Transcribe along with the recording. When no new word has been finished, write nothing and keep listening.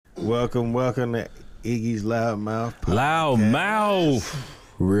Welcome to Iggy's Loudmouth Podcast. Loudmouth.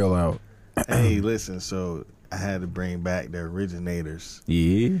 Real out. Hey, listen, so I had to bring back the originators.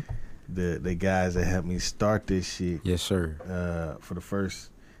 Yeah. The guys that helped me start this shit. Yes, sir. For the first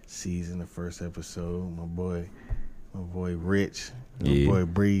season, the first episode, my boy Rich, my boy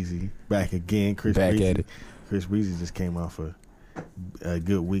Breezy, back again. Back Breezy. at it. Chris Breezy just came off a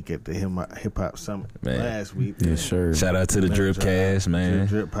good week at the Hip Hop Summit last week. Yes, sir. Shout out to the Dripcast, man.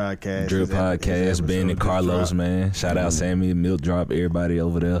 Drip Podcast. Drip Podcast, Ben and Carlos, man. Shout out Sammy, Milk Drop, everybody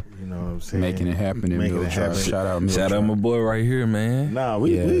over there. You know what I'm saying? Making it happen in Milk Drop. Shout out Milk Shout out my boy right here, man. Nah,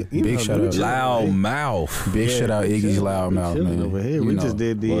 we big shout out. Loudmouth. Big shout out Iggy's Loudmouth, man. Over here. We just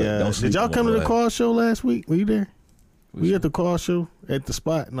did the. Did y'all come to the call show last week? Were you there? Were you at the call show at the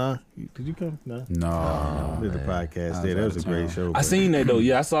spot? Nah. Did you come? Nah. No. We did the podcast there. That was a great show. I seen that though.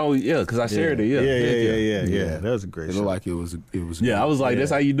 Yeah, I saw. Yeah, because I shared it. Yeah. That was a great It show. looked like it was. Yeah, I was like,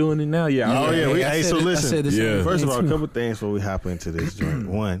 that's how you doing it now? Yeah. Oh yeah. I So listen. First of all, a too. couple things before we hop into this joint.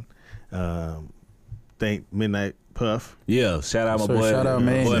 One, thank Midnight Puff. Yeah, shout out my So boy. shout out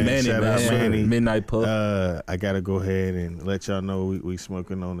Manny. Boy Manny, Shout out man. Manny. Midnight Puff. I gotta go ahead and let y'all know we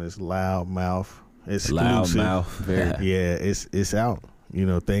smoking on this Loudmouth exclusive. Loudmouth. Yeah, it's out. You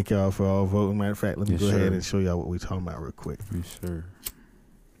know, thank y'all for all voting. Matter of fact, let me Yes, go ahead sir. and show y'all what we talking about real quick. Yes, sir.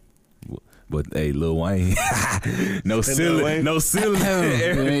 But hey, Lil Wayne, no ceiling, no ceiling.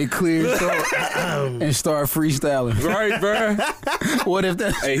 It ain't clear and start freestyling. Right, bro. What if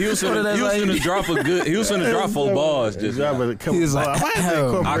that? Hey, he was gonna drop a good. He was gonna drop 4 bars. Just Drop a couple He's like, bars. I might have to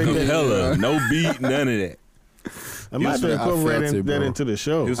incorporate acapella, no beat, none of that. I might have to I felt incorporate it, that bro. into the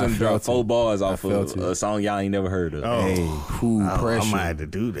show. He was gonna I drop felt 4 it. bars off felt of it. a song y'all ain't never heard of. Oh. Hey, who I pressure? might have to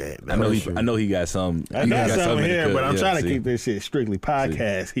do that. I know he got some. I he got something something in the here, cut. but I'm Yeah, trying to see. keep this shit strictly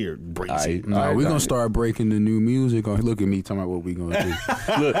podcast here, Breezy. Aight. No, Alright, we're gonna alright. start breaking the new music. Look at me talking about what we gonna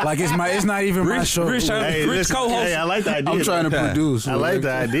do. Look, Like it's not even my Rich- show. Rich trying- Hey, Rich listen, co-host. hey, I like the idea. I'm trying to produce. I like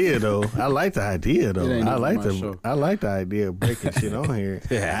the idea though. I like the idea though. It ain't I even like my the show. I like the idea of breaking shit on here.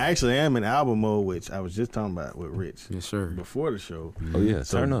 Yeah. I actually am in album mode, which I was just talking about with Rich Yes, sir. before the show. Oh yeah,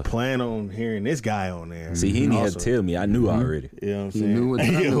 So turn up. plan on hearing this guy on there. See, he didn't have Also, to tell me. I knew already. You know what I'm He saying? knew what- Yeah,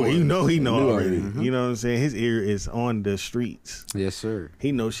 I knew well, it. you know he know Knew already. already. You know what I'm saying? His ear is on the streets. Yes, sir.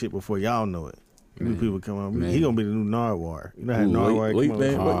 He knows shit before y'all know it. New people come on. Man. He gonna be the new Nardwar. You know how Ooh, Nardwar wait, come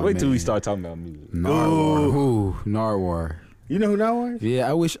man, on? wait till we man. start talking about music. Narwhal. Who? Narwhal. You know who Nardwar is? Yeah,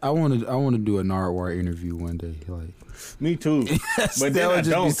 I want to do a Narwhal interview one day. Like, Me too. But then that would I just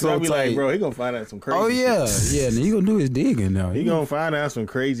don't. be 'Cause so I be like, tight. bro, he gonna find out some crazy oh yeah, shit. yeah. Then he gonna do his digging now. He gonna find out some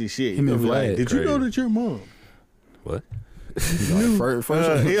crazy shit. He Him gonna and be like, Vlad. did you know Crazy. that your mom? What?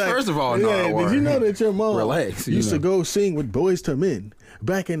 First, He like- first of all, he like, Narwhal. did you know that your mom Relax, you used to know. go sing with Boys to Men?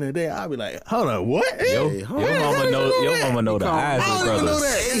 Back in the day, I'd be like, hold on, what? Your hold mama know. Your mama know the I Isley don't even know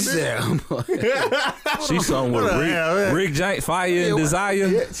brothers. that. She sung with What the hell, man? Rick Giant, Fire and Desire.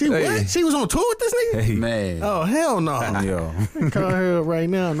 Yeah, she Hey. what? She was on tour with this nigga? Hey. Man. Oh hell no! Yo, Call her up right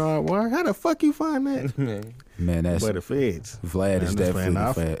now, Nardwar. How the fuck you find that? man, that's But the feds. Vlad is I'm just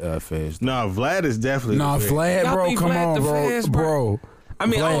definitely playing fast. No, Vlad is definitely. Nah, the feds. Vlad, Y'all bro, think come Vlad on, the bro, fast, bro? I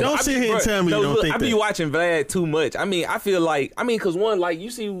mean, Vlad. Don't sit here and tell me you don't think I be that. watching Vlad too much. I mean, I feel like, cause one, like,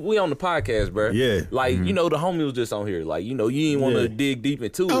 you see, we on the podcast, bro. Yeah. Like, you know, the homie was just on here. Like, you know, you ain't want to Yeah. dig deep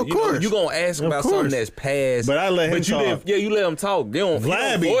into it. Of You course. know, you gonna ask Of about course. something that's past. But I let him you talk. you let him talk. They don't,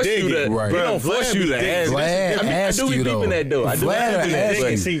 Vlad he be don't force digging. you to, Right. he Bro, don't force Vlad you be to digging. ask. Vlad I ask do be you, deep though. in that, though. I do Vlad be ask deep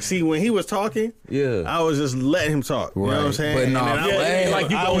in you. that. See, when he was talking, Yeah. I was just letting him talk. You know what I'm Right. saying? But And nah, then I would- Vlad- like,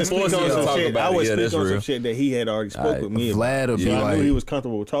 you I gonna would speak force on him to some talk shit. about I it. would Yeah, speak that's on some real. shit that he had already spoke with me about. Vlad will be So I like, knew he was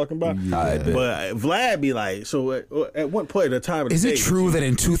comfortable talking about. I bet. But Vlad be like, so at what point in the time of the is day it true that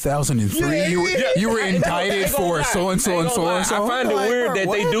in 2003 Yeah, you were I ain't indicted gonna for lie. so and so I and ain't so gonna and lie. so? I find it Like, weird bro,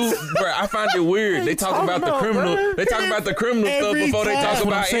 that they what? do, bro. I find it weird. They talk about the criminal. bro? They talk about the criminal stuff Every before they time. talk That's what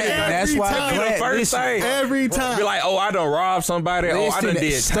about I'm saying. anything. That's why time. Vlad- The first listen, thing. Every time. Be like, oh, I done robbed somebody. Oh, I done Listen,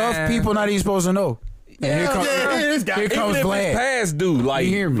 did stuff time. people not even supposed to know. And here comes, this guy. here comes Even if Vlad. it's past due, like,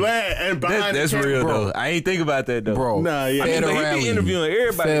 You hear me? Vlad and behind that's the camera, real bro. though. I ain't think about that though. Bro, Nah, yeah. I mean, but he federally. be interviewing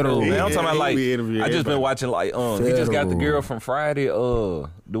everybody though, man. I'm Federally. talking about He like, be interviewing I just been everybody. watching like, he just got the Federal. girl from Friday,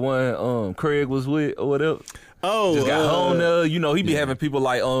 the one Craig was with or whatever. Oh, Just got home there, you know, he be having people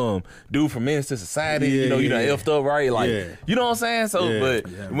like dude from Menace to Society, Yeah, you know, you done yeah. effed up, right? Like, Yeah. you know what I'm saying? So, Yeah.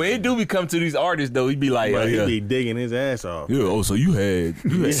 but when it do be come to these artists though, he be like, Bro, yeah, he be digging his ass off. yeah, oh, so you be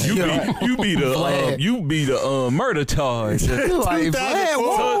Vlad. the murder charge. Like,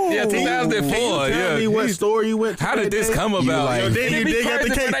 Vlad, Yeah, Yeah, 2004. Tell me what store you went to. How did this come about? like- Yo, they be crazy,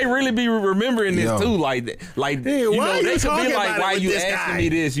 but they really be remembering this too. Like you why know, you they should talking be like, about it why with you this asking guy? me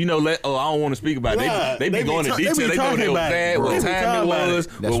this? You know, I don't want to speak about it. They be going into detail. They know what was bad, what time it was,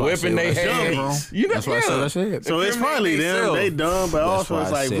 what weapon they had. You know, That's why I said. So it's probably them. They dumb, but also why it's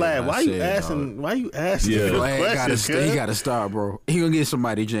I like, said Vlad, what I said, why you asking Yeah. the Vlad questions? he gotta stop, bro. He gonna get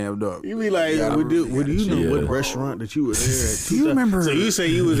somebody jammed up. You be like, what do you know what restaurant that you were there at? Do you remember? So you say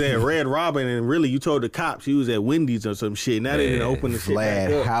you was at Red Robin and really you told the cops you was at Wendy's or some shit. Now they didn't open the shit back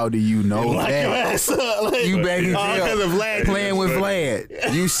Vlad, up. how do you know Lock your that? ass up. Like, You back in all jail 'cause of Vlad. playing with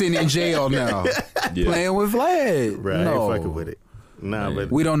Vlad. You sitting in jail now. Yeah. Playing with Vlad. Bro, I no, ain't fucking with it. Nah,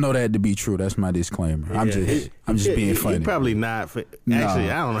 but we don't know that to be true. That's my disclaimer. I'm just being funny. He probably not.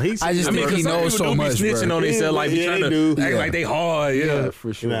 Actually, I don't know. He's I just I mean, think he because knows so people do much, be snitching bro. on themselves, like be Yeah, trying they to do. act like they hard. Yeah,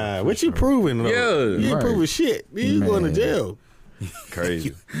 for sure. Nah, what you proving though? Yeah. You ain't Right. proving shit. You going to Man. jail.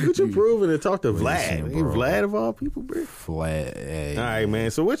 crazy. What you proving to talk to Vlad? Listen, You bro. Vlad of all people, bro. Vlad. Hey. All right, man.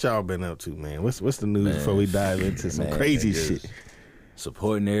 So what y'all been up to, man? What's the news before we dive into some crazy just shit?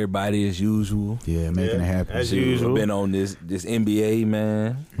 Supporting everybody as usual. Yeah, making it happen. As Shit, usual. Been on this NBA,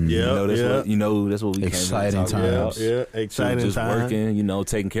 man. Yeah, you know that's what we Exciting came here to talk times. about. Yeah, So exciting just time. working,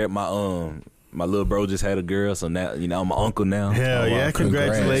 taking care of my little bro just had a girl, so now I'm an uncle now. Hell yeah! wow.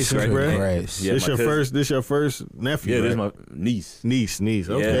 Congratulations, bro. Congrats. Yeah, This your first nephew. Yeah, this is right? my niece. niece.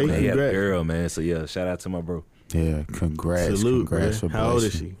 Yeah, Okay, man, he had a congrats. girl, man. So yeah, shout out to my bro. Yeah, congrats. Salute, congrats bro. for How old is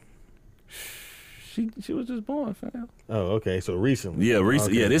blessing. She was just born, fam. Oh, okay. So recently. Yeah,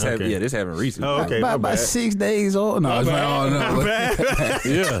 recent. Okay, Yeah, this okay. happened recently. Oh, okay. About my bad. 6 days old. No, My it's like, bad. oh, no. My bad.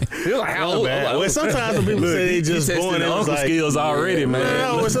 Yeah, he was like, how My old? bad. Well, sometimes when people say they He just testing born, the it was uncle like, skills already, man.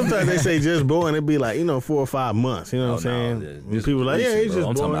 No, well, sometimes they say just born. It'd be like 4 or 5 months. You know what I'm saying? Just And people like, yeah, he's recent, just bro.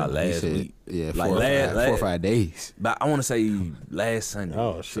 I'm born. talking about He last said, week. yeah, Like 4 or 5 days. But I want to say last Sunday.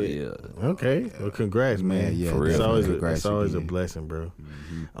 Oh So, shit. yeah. Okay. Well, congrats, man. Yeah, For real. It's always Congrats a again. blessing, bro.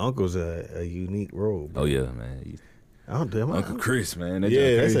 Uncle's a unique role. Bro. Oh yeah, man. I don't damn. Uncle Chris, man.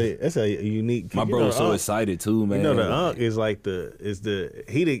 Yeah, that's a unique. My bro was so excited too, man. You know, the Unc is like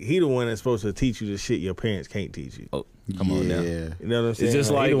he the one that's supposed to teach you the shit your parents can't teach you. Oh, come on now. Yeah. You know what I'm saying? It's just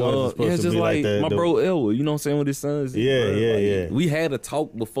He like, the one that's supposed it's to just be like the- my the- bro Elwood. You know what I'm saying, with his sons. Yeah, bro. yeah, Like, yeah. We had a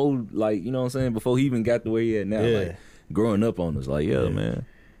talk before, like, you know what I'm saying, before he even got the way he at now. Yeah. Like, growing up on us, like, yeah, man.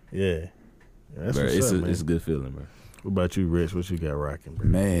 Yeah. That's Bro, what's up, man. it's a good feeling, bro. What about you, Rich? What you got rocking, bro?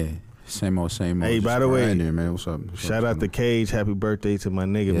 Man, same old. Hey, by the way, man, what's up? Shout out to Cage. Happy birthday to my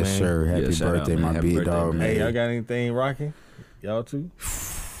nigga, yes, man. sir. Happy Yeah, shout out, birthday, man. my Happy big birthday, dog, man. man. Hey, y'all got anything rocking? Y'all too?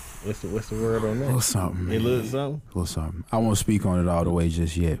 What's the word on that? Little something, Hey, man. little something? Little something. I won't speak on it all the way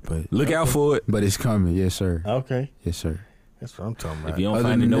just yet, but Look out for it. it's coming. Yes, sir. Okay. Yes, sir. That's what I'm talking about. If you don't Other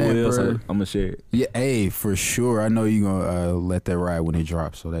find it than nowhere that, else, bro, I'm gonna share it. Yeah, hey, for sure. I know you're gonna let that ride when it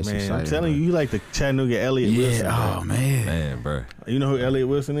drops, so that's Man, exciting. I'm telling bro. you like the Chattanooga Elliott Wilson. Yeah. Oh man. Man, bro. You know who Elliott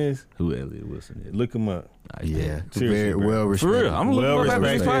Wilson is? Who Elliot Wilson is? Look him up. Yeah. Seriously, Very bro. well For respected. real, I'm looking Well up after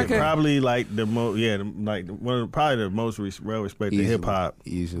this respected. podcast. Probably like the most, probably the most well respected Easily. hip hop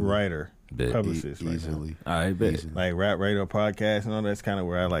Easily. writer, Bet. publicist, right now. Easily. All right, bet. Easily. Like rap radio podcast and all that's kind of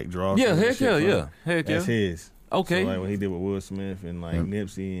where I like draw. Yeah, some of the heck shit yeah, from. yeah. Heck yeah. That's his. Okay. So like when he did with Will Smith and like Yep.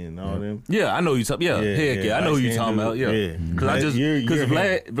 Nipsey and all them. Yeah, I know you talking. Yeah, heck yeah, I know who you talking about. Yeah, because I just because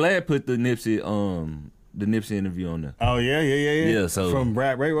Vlad put the Nipsey interview on there. Oh yeah. Yeah, so- from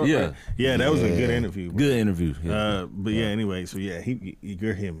rap radio. Yeah. yeah, that was a Yeah. good interview. Bro. Good interview. Yeah. But yeah, anyway, so yeah, he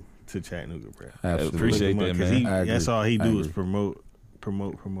you're him to Chattanooga, bro. Absolutely. Appreciate that, Because man. I agree. that's all he I do is agree.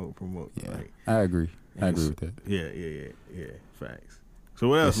 promote. Yeah, Like, I agree. I and agree with that. Yeah. Facts. So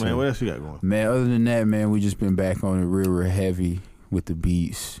what else, Yes, man? sir. What else you got going? Man, other than that, man, we just been back on it real heavy with the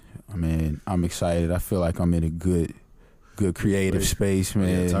beats. I mean, I'm excited. I feel like I'm in a good creative space,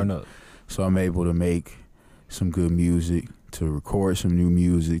 man. Yeah, turn up. So I'm able to make some good music, to record some new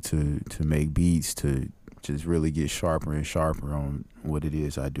music, to make beats, to just really get sharper and sharper on what it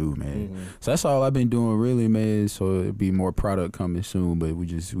is I do, man. Mm-hmm. So that's all I've been doing, really, man. So it'll be more product coming soon, but we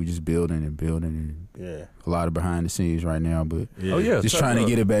just building and Yeah. a lot of behind the scenes right now, but Oh yeah, just turn trying to up.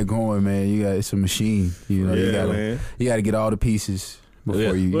 get it back going, man. It's a machine, you know. Yeah, man. You gotta get all the pieces before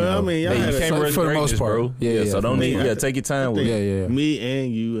Yeah. you. Well, know, I mean, y'all Hey, had you a- can't rush for the greatness, most part, bro. Yeah, So for don't the need. most Yeah, part. take your time with Yeah, it. yeah. Me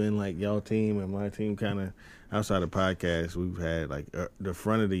and you and like y'all team and my team kind of outside of podcast, we've had like the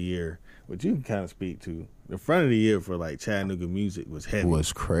front of the year, which you can kind of speak to. The front of the year for like Chattanooga music was heavy.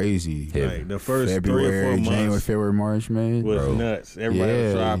 Was crazy. Like the first February, 3 or 4 January, months February, March, man. was Bro. nuts. Everybody was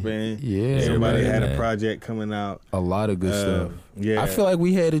Yeah. dropping. Yeah, Everybody had a man. project coming out. A lot of good stuff. Yeah, I feel like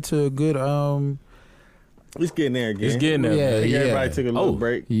we headed to a good it's getting there again. It's getting there. Yeah, man. I think everybody took a little Oh.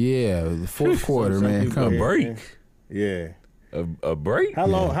 break. the fourth quarter, Some man. people Come had- break. Yeah. A break? How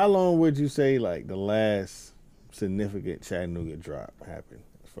long would you say like the last significant Chattanooga drop happened?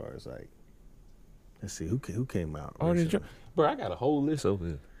 As far as like, let's see who came out. Bro, I got a whole list over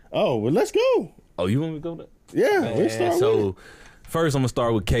here. Oh, well, let's go. Oh, you want me to go there? Yeah, let's start with it. First, I'm gonna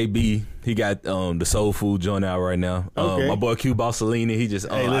start with KB. He got the Soul Food joint out right now. Okay. My boy Q Bossolini. He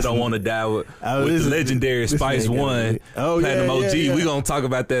just I don't want to die with the legendary Spice One, Platinum OG. We gonna talk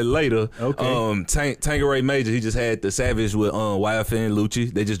about that later. Okay. Tangeray Major. He just had the Savage with YFN and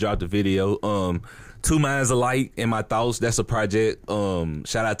Lucci. They just dropped a video. Two Minds Alike in My Thoughts. That's a project.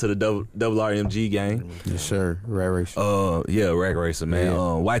 Shout out to the double RMG gang. Yes, sir. Rag Racer. Rag Racer, man. Yeah.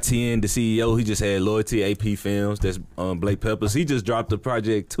 YTN, the CEO, he just had Loyalty, AP Films. That's Blake Peppers. He just dropped a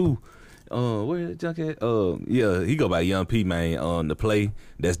project too. Where the junk at? He go by ILMP, man. The Play.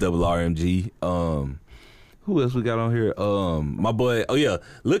 That's double RMG. Who else we got on here? My boy. Oh yeah,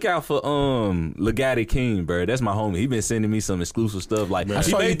 look out for Legati King, bro. That's my homie. He been sending me some exclusive stuff. Like he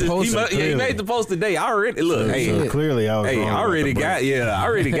made the post today. I already look. So clearly, I already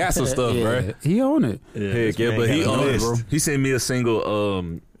got some stuff, bro. He own it. Heck yeah, but he sent me a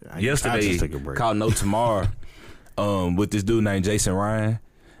single yesterday called No Tomorrow with this dude named Jason Ryan,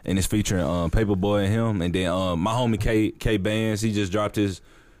 and it's featuring Paperboy and him, and then my homie K Bands. He just dropped his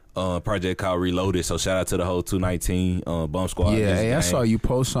project called Reloaded. So shout out to the whole 219 Bump Squad. Yeah, hey, I saw you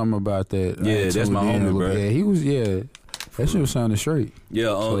post something about that. Yeah, that's my homie, bro. Yeah, he was. Yeah, that shit was sounding straight. Yeah,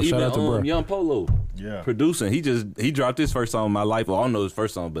 so shout out to bro. Young Polo. Yeah, producing. He dropped his first song in my life. Well, I don't know his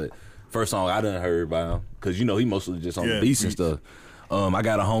first song, but first song I done heard by him because he mostly just on the beats and stuff. I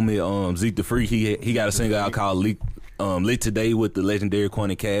got a homie Zeke the Freak. He got a single out called Lit Today with the legendary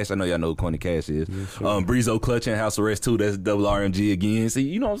Corny Cash. I know y'all know who Corny Cash is. Yeah, sure. Breezo Clutch and House Arrest 2. That's double RMG again. See,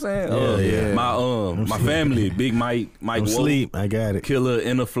 you know what I'm saying? My family, Big Mike Sleep. I got it. Killer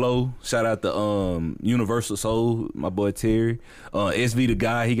Inner Flow. Shout out to Universal Soul, my boy Terry. SV the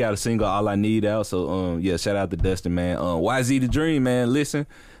Guy, he got a single All I Need out. So shout out to Dustin, man. YZ the Dream, man. Listen,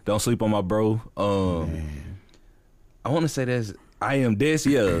 don't sleep on my bro. I want to say that's I Am This,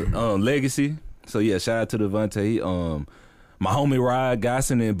 Legacy. So shout out to Devontae. My homie Rod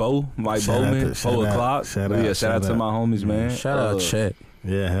Gosson and Mike Bowman, 4 o'clock. Shout out to my homies, man. Shout out Chet.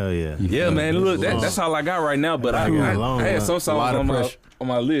 Yeah, hell yeah. Yeah, man. Look, that's all I got right now. But I had some songs on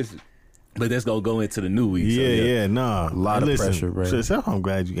my list. But that's gonna go into the new week. A lot of pressure, bro. So I'm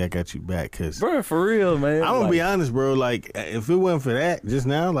glad I got you back, cause bro, for real, man. I'm gonna be honest, bro. Like, if it wasn't for that just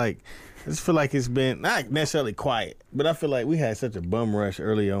now, like, I just feel like it's been not necessarily quiet, but I feel like we had such a bum rush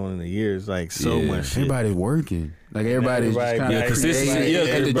early on in the years, like so much shit. Everybody's working. Like everybody's just kind of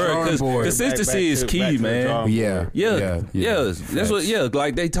consistency. Consistency is key, man. Yeah. That's what.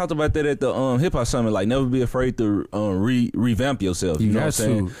 Like they talked about that at the hip hop summit. Like never be afraid to revamp yourself. You know what I'm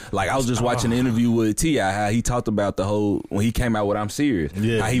saying? Like I was just watching an interview with T.I. how he talked about the whole when he came out with I'm Serious.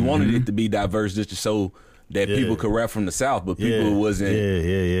 Yeah. How he wanted it to be diverse just to show that people could rap from the South, but people wasn't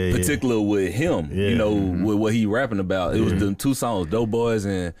particular with him, you know, with what he rapping about. It was them 2 songs, Dope Boys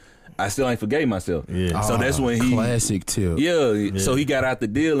and I Still Ain't Forgave Myself. Yeah. So that's when he... Classic too. Yeah, so he got out the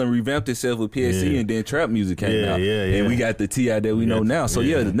deal and revamped himself with PSC and then trap music came out. And we got the T.I. that we know now. So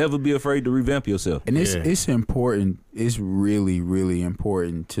never be afraid to revamp yourself. And it's important, it's really, really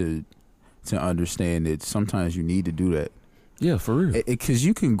important to understand that sometimes you need to do that. Yeah, for real. Because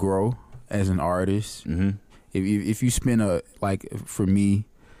you can grow as an artist. Mm-hmm. If you spend for me,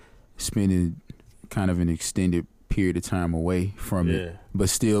 spending kind of an extended period of time away from it, but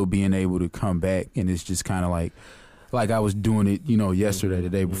still being able to come back, and it's just kind of like I was doing it, yesterday, the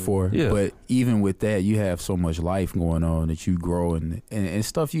day before. Yeah. But even with that, you have so much life going on that you grow and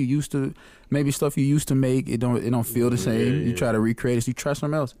stuff you used to make, it don't feel the same. You try to recreate it, so you try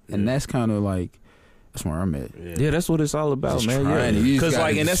something else, and that's kind of like. That's where I'm at. Yeah, that's what it's all about, just man. Because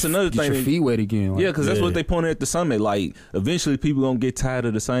and that's another thing. Get your feet wet again. Like, because that's what they pointed at the summit. Like, eventually people gonna get tired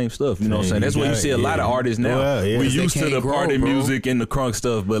of the same stuff. You know what I'm saying? That's why you see a lot of artists now. We used to the party music and the crunk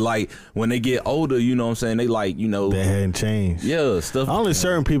stuff, but like when they get older, you know what I'm saying? They like, they hadn't changed. Yeah, stuff. Only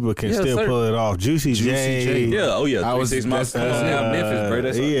certain people can still pull it off. Juicy J. Yeah, oh yeah. I was Memphis, bro.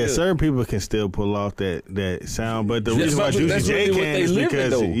 That's certain people can still pull off that sound, but the reason why Juicy J can is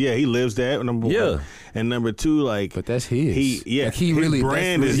because he lives that. Number one. And number 2, but that's his. He really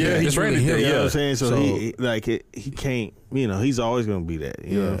brand is that. He's branded him. You know what I'm saying? So he can't. He's always gonna be that.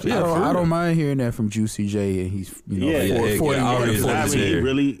 You know what I'm saying? I don't mind hearing that from Juicy J, and he's 40 he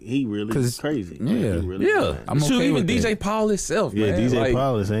really crazy. I'm okay with DJ Paul himself. Yeah, man. DJ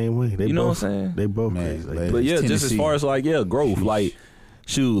Paul the same way. You know what I'm saying? They both crazy. But just as far as growth,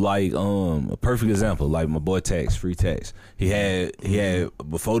 shoot, like a perfect example, like my boy Tax, Free Tax. He had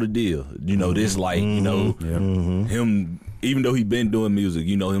before the deal, you know, this like, you know, him, even though he been doing music,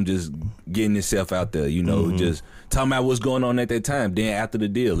 you know, him just getting himself out there, you know, just talking about what's going on at that time. Then after the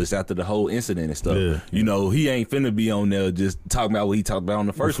deal, it's after the whole incident and stuff. Yeah. You know, he ain't finna be on there just talking about what he talked about on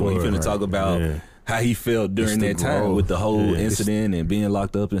the first one. He finna talk about how he felt during that time with the whole incident and being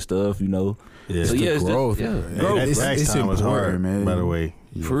locked up and stuff, you know. Yeah. So it's growth. Growth. It's time was hard, man. By the way.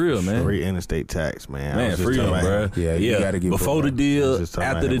 For real, man. Free interstate tax, man. Man, for real, bro. Yeah, you gotta get before the deal,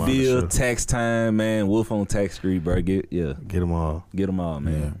 after the deal, tax time, man. Wolf on Tax Street, bro. Get them all. Get them all,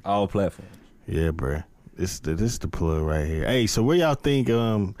 man. Yeah. All platforms. Yeah, bro. This the plug right here. Hey, so where y'all think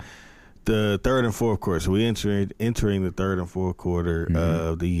the third and fourth quarter? So we entering the third and fourth quarter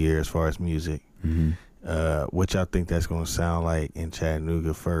of the year as far as music. What y'all think that's gonna sound like in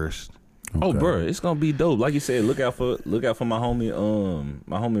Chattanooga first? Okay. Oh, bro, it's gonna be dope. Like you said, look out for my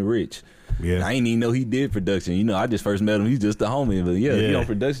homie Rich. Yeah, I ain't even know he did production. You know, I just first met him. He's just a homie, but he on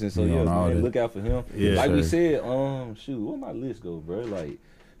production. So man, look out for him. Yeah, like we said, shoot, where my list go, bro? Like,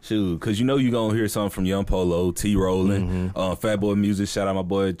 shoot, because you know you gonna hear something from Young Polo, T Rollin', Fat Boy Music. Shout out my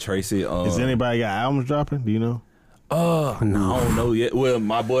boy Tracy. Is anybody got albums dropping? Do you know? No, I don't know yet. Well,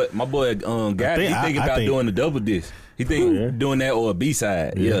 my boy, guy, he thinking about doing the double disc. He think doing that or a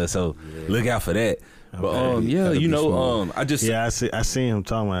B-side. Yeah, so look out for that. But you know, I just I see him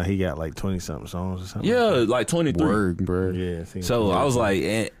talking about he got like 20-something songs or something. Yeah, like 23. Word, bro. Yeah. So I was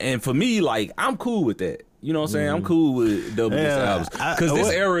like, and for me, like I'm cool with that. You know what I'm saying? I'm cool with double disc albums because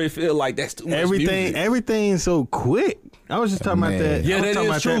this era it feel like that's too much music. Everything's so quick. I was just talking about that. Yeah, that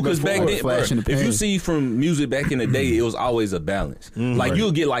is true because back then, bro, if you see from music back in the day, it was always a balance. Like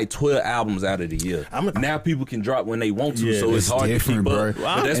you'll get like 12 albums out of the year. Now people can drop when they want to, so it's hard to keep up.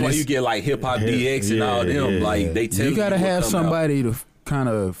 But that's why you get like Hip Hop DX and all them. Like they tell you gotta have somebody to kind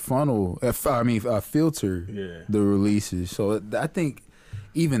of filter the releases. So I think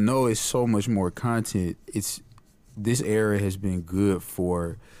even though it's so much more content, this era has been good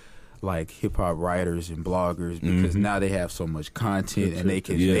for like hip hop writers and bloggers because now they have so much content and they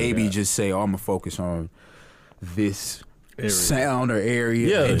can maybe just say, "Oh, I'm gonna focus on this sound or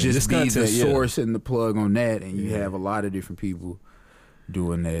area and just be the source and the plug on that." And you have a lot of different people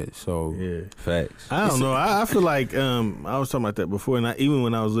doing that. So facts. I don't know. I feel like I was talking about that before, and even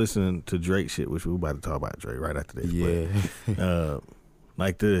when I was listening to Drake shit, which we're about to talk about Drake right after this. Yeah.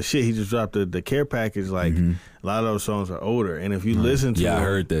 Like the shit he just dropped, the care package, like a lot of those songs are older. And if you listen to them, I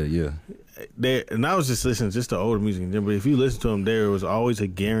heard that, and I was just listening just to older music, but if you listen to them, there was always a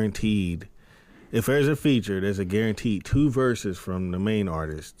guaranteed, if there's a feature, there's a guaranteed 2 verses from the main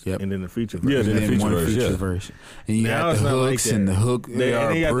artist, and then the feature verse. Yeah, then one feature verse. And you got the hooks and the hook,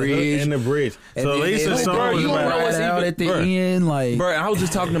 bridge. And the bridge. So at least the song was out at the end. Like, bro, I was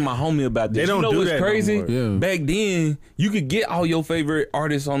just talking to my homie about this. They don't do what's that crazy? No Back then, you could get all your favorite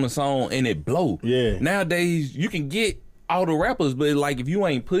artists on the song and it blow. Yeah. Nowadays, you can get all the rappers, but like if you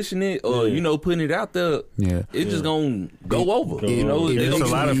ain't pushing it or you know putting it out there, it's just gonna go over. You know, there's a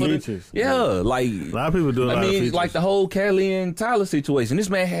lot of features. Like a lot of people do. I mean, like the whole Cali and Tyler situation. This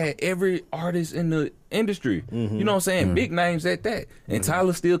man had every artist in the industry. You know what I'm saying? Big names at that, and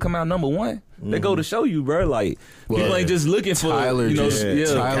Tyler still come out number one. They go to show you, bro. Like people ain't just looking for Tyler.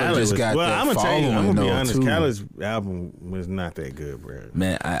 Tyler just got. Well, I'm gonna tell you, I'm gonna be honest. Too. Khaled's album was not that good, bro.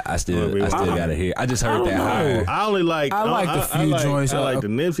 Man, I still gotta hear. I just heard that higher. I only like. I like the few joints. I like the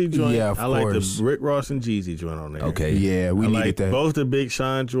Nipsey joint. Yeah, I like the Rick Ross and Jeezy joint on there. Okay. Yeah, we needed that. Both the Big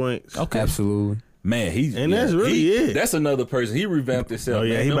Sean joints. Okay, absolutely. Man, that's really it. That's another person. He revamped himself. Oh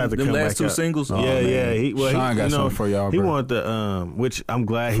yeah, man. he about to come back. Them last 2 singles. Yeah. Sean got something for y'all. He bro. wanted the which I'm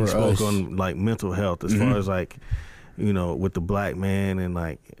glad he spoke on like mental health as far as like. You know, with the black man and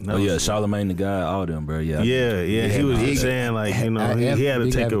like, Charlamagne the Guy, all them, bro. Yeah, he was saying like, you know, he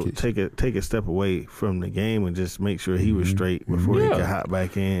had to take a step away from the game and just make sure he was straight before he could hop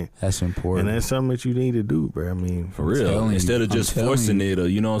back in. That's important, and that's something that you need to do, bro. I mean, for real, instead of just forcing it, or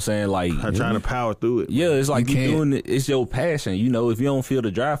you know what I'm saying, like trying to power through it. Yeah, it's like you doing it. It's your passion. You know, if you don't feel the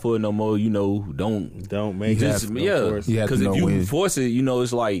drive for it no more, you know, don't make it. Because if you force it, you know,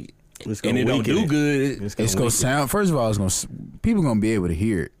 it's like. And it don't do good. It's gonna sound. First of all, people gonna be able to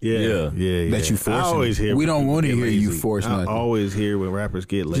hear it. Yeah. That you force. I always hear. We don't want to hear you force nothing. I always hear when rappers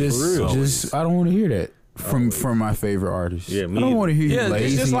get lazy. I don't want to hear that from my favorite artists. Yeah, I don't want to hear you lazy.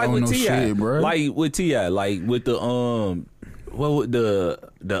 It's just like with T.I., shit, bro. Like with T.I., like with the with the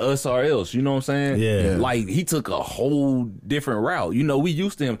SRLs, you know what I'm saying? Yeah. Like he took a whole different route. You know, we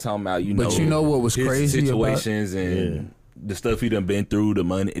used to him talking about, but you know what was crazy situations about, and the stuff he done been through, the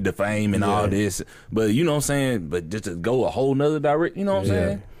money, the fame, and all this. But you know what I'm saying. But just to go a whole nother direct, you know what I'm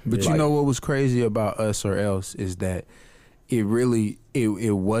saying. But you know what was crazy about Us or Else is that it really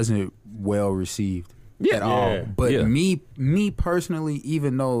it wasn't well received at all. But me personally,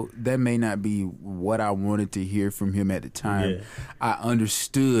 even though that may not be what I wanted to hear from him at the time, I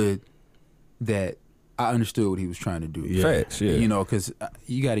understood what he was trying to do. Facts, you know, because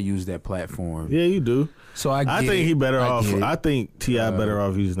you got to use that platform. Yeah, you do. So I think he better off. I think T.I. better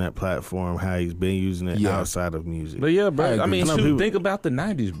off using that platform how he's been using it outside of music. But yeah, bro. I mean, shoot, think about the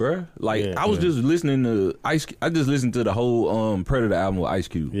 '90s, bro. Like I was just listening to Ice. I just listened to the whole Predator album with Ice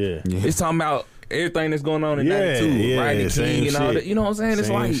Cube. Yeah, it's talking about everything that's going on in '92, Rodney King and all that. You know what I'm saying? It's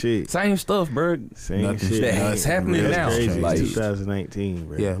like same stuff, bro. Same shit that's happening now. Crazy. Like 2019,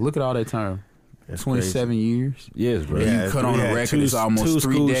 bro. Yeah, look at all that time. That's 27 years. Yes, bro. Yeah, you cut on a record. It's almost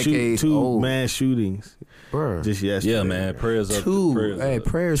 3 decades old. Mass shootings, bro. Just yesterday. Yeah, man. Prayers up.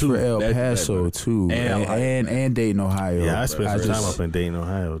 Prayers for El Paso too, and Dayton, Ohio. Yeah, I spent some time up in Dayton,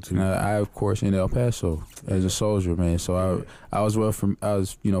 Ohio too. I of course in El Paso as a soldier, man. So I was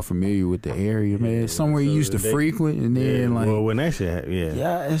familiar with the area, man. Somewhere you used to frequent, and then when that shit,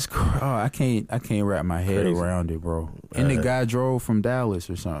 it's I can't wrap my head around it, bro. And the guy drove from Dallas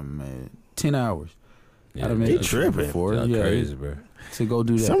or something, man. 10 hours. Yeah, he tripping. Crazy, bro. To go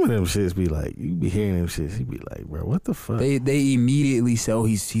do that. Some of them shits be like, you be hearing them shits, he be like, bro, what the fuck? They immediately say, oh,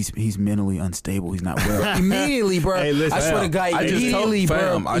 he's mentally unstable. He's not well. Immediately, bro. Hey, listen, I swear to God, immediately,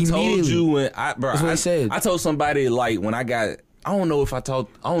 bro. I told you when that's what I said. I told somebody like when I don't know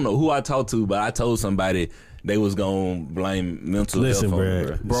who I talked to, but I told somebody they was gonna blame mental health.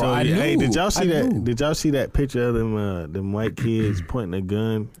 Bro. So, did y'all see that? Did y'all see that picture of them white kids pointing a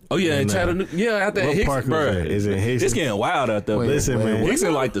gun? Oh yeah, in Chattanooga. Yeah, out there, Hickson, bro. Is it Hickson? It's getting wild out there. Listen, man.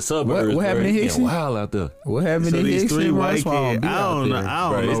 Hickson like the suburbs. What happened in Hickson? Wild out there. What happened in Hickson? These 3 white kids. I don't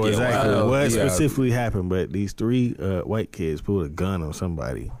know exactly what specifically happened, but these 3 white kids pulled a gun on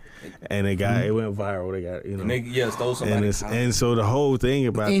somebody. And it went viral. They got, stole somebody. And so the whole thing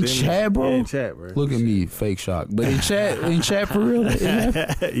about in them chat, bro. In chat, bro. Look at me, fake shock. But in chat for real.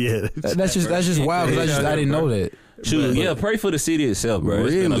 That's just wild because I didn't know that. Shoot, pray for the city itself, bro.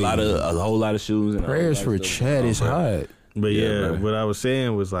 Really? It's been a whole lot of shootings. And prayers for Chad is hot. But what I was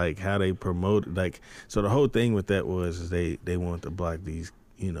saying was like how they promoted, like, so the whole thing with that was they wanted to block these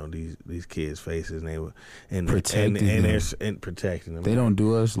kids' faces, and they were protecting them. They don't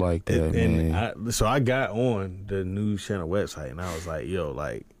do us like that, man. So I got on the news channel website, and I was like, "Yo,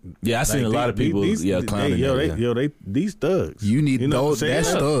 like, I seen a lot of people, clowning. These thugs. You need that's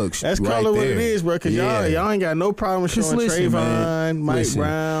thugs. That's call it what it is, bro. Because y'all ain't got no problem showing Trayvon, Mike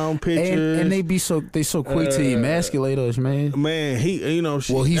Brown pictures, and they so quick to emasculate us, man. Man, that's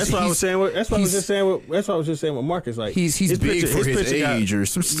what I was saying. That's what I was just saying with Marcus. Like, he's big for his age or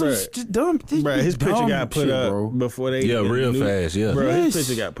some just dumb. Bro, his picture got put up before they real fast. Yeah, bro, his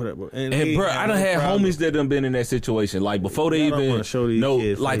picture got put up, and bro, I done had homies that done been in that situation. Like before they even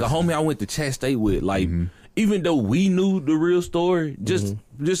know. Like a homie I went to Chat State with, like even though we knew the real story, just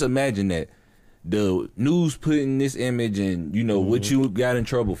imagine that the news putting this image and what you got in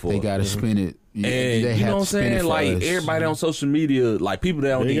trouble for. They gotta spin it. And you know what I'm saying? Like everybody on social media, like people that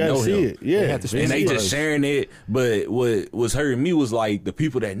don't even know him, they just sharing it. But what was hurting me was like the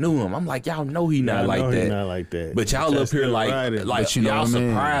people that knew him. I'm like, y'all know he not like that. But y'all up here like y'all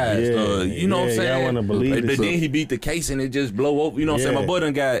surprised. You know what I'm saying? Y'all want to believe but then he beat the case and it just blow up. You know what I'm saying? My boy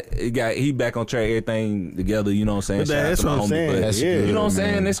done got he back on track, everything together. You know what I'm saying? That's what I'm saying. You know what I'm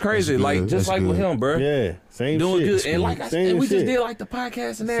saying? It's crazy. Like just like with him, bro. Yeah. Same doing shit. good, and like I said, we just did like the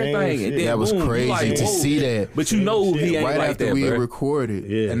podcast and everything. And then, that was crazy to see that. But he ain't right like after that, we bro. recorded.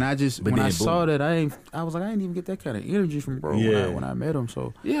 Yeah. And I just when I saw that, I was like, I didn't even get that kind of energy from bro when I met him.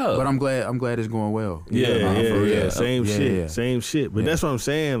 So but I'm glad it's going well. Same shit. But that's what I'm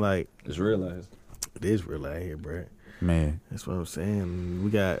saying. Like it's realized. It is real out here, bro. Man, that's what I'm saying. We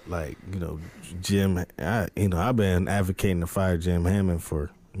got Jim. I've been advocating to fire Jim Hammond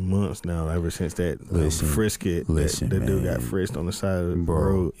for months now, ever since that frisket that dude got frisked on the side of the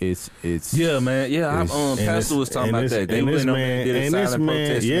road. It's man. Yeah, Pastor was talking about that. They went and this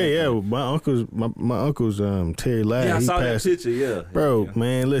man, my uncle's Terry Ladd. Yeah, I saw that picture. Yeah, bro,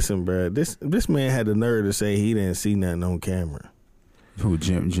 man, listen, bro. This man had the nerve to say he didn't see nothing on camera. Who,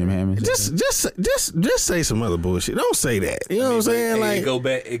 Jim Hammond? Just say some other bullshit. Don't say that. You know what I'm saying? Like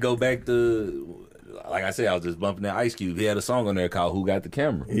it go back to. Like I said, I was just bumping that Ice Cube. He had a song on there called "Who Got the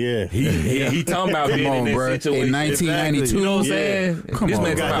Camera." Yeah, he talking about being in that situation in 1992. You know what I'm saying? Come on,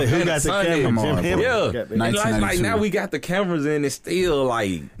 who got the camera? Yeah, like now we got the cameras in. It's still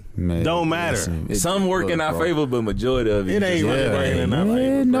like Man, don't matter. Some work in our favor, but majority of it ain't working in our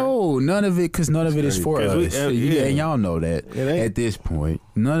favor. No, none of it, because none of it is for us. And y'all know that at this point,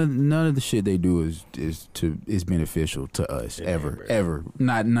 none of the shit they do is beneficial to us ever.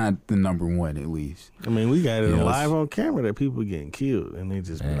 Not the number one, at least. I mean, we got it live on camera that people getting killed, and they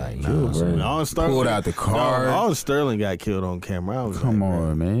just be like, "No." All Sterling pulled out the car. All Sterling got killed on camera. Come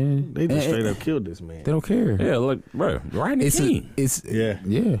on, man. They just straight up killed this man. They don't care. Yeah, look, bro, right in the king.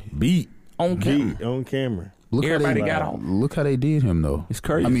 Yeah. Beat on camera. Beat on camera. Everybody got on. Look how they did him, though. It's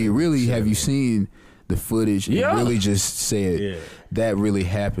crazy. I mean, really, have you seen the footage? Yeah. And really just said that really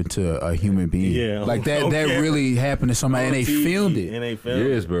happened to a human being. Yeah. Like that really happened to somebody, and they filmed it.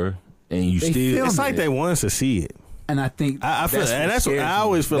 Yes, bro. And you still. It's like they want us to see it. And I think I feel, and that's what I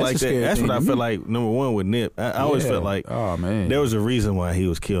always feel like that. That's what I feel like. Number one with Nip, I always felt like, oh man, there was a reason why he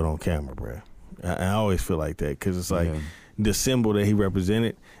was killed on camera, bro. I always feel like that because it's like the symbol that he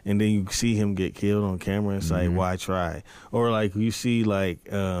represented, and then you see him get killed on camera. It's like, why try? Or like you see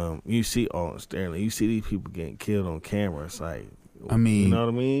you see Sterling, you see these people getting killed on camera. It's like, I mean, you know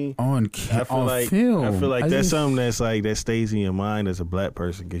what I mean? On film. I feel like that's something that's like that stays in your mind as a black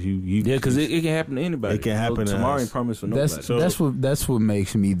person because because it can happen to anybody. It can happen to tomorrow. us. Ain't promise for nobody. That's what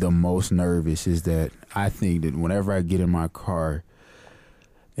makes me the most nervous is that I think that whenever I get in my car,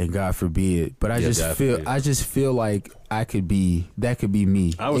 and God forbid, but I just feel like that could be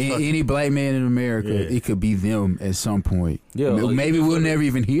me. Any black man in America, it could be them at some point. Yeah, maybe we'll never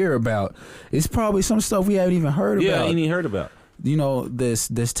even hear about. It's probably some stuff we haven't even heard about. Yeah, ain't even heard about. You know,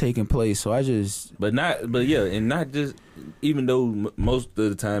 that's taking place. So and not just, even though most of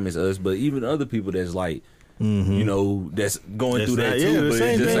the time it's us, but even other people that's like, you know, that's going through that too. But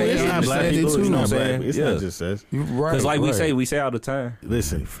it's not black people. It's not black. It's not just us. Because we say all the time.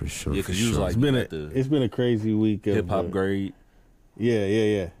 Listen, for sure. Yeah, because you was like, it's been a crazy week. Hip hop grade.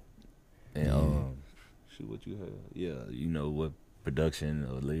 Yeah. And shoot, what you heard? Yeah, you know what production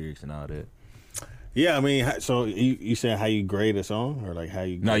or lyrics and all that. Yeah, I mean, so you said how you grade a song, or like how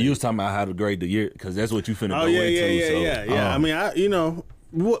you? No, you was talking about how to grade the year because that's what you finna go into. Yeah. I mean,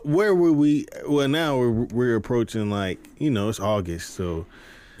 where were we? Well, now we're approaching it's August, so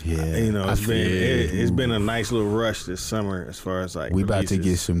it's been a nice little rush this summer as far as like we about to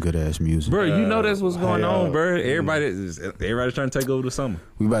get some good ass music, bro. You know that's what's going on, bro. Everybody's trying to take over the summer.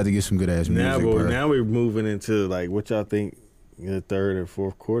 We about to get some good ass music. Now we're moving into like what y'all think the third or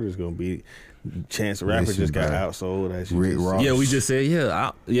fourth quarter is gonna be. Chance the Rapper just got outsold. Rick Ross. Yeah, we just said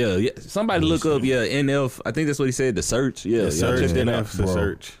Somebody look up NF. I think that's what he said. The Search. Yeah, the Search. NF. The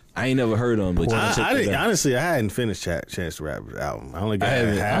Search. I ain't never heard of him, but honestly, I hadn't finished Chance the Rapper's album. I only got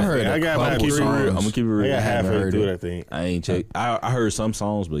halfway. I got about 3 songs. I'm gonna keep it real. I got halfway through it, I think. I ain't checked. I heard some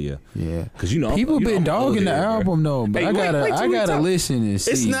songs, but yeah, because people been dogging the album though. But I gotta listen and see.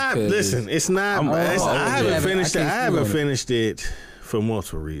 It's not. Listen, it's not. I haven't finished it. For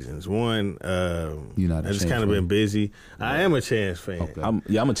multiple reasons. One, I just kind of been busy. I am a Chance fan. Okay. I'm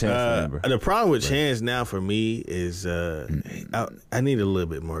a Chance fan, bro. The problem with Chance now for me is I need a little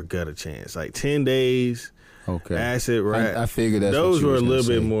bit more gutter Chance. Like 10 Days, Acid Rap. I figured those were a little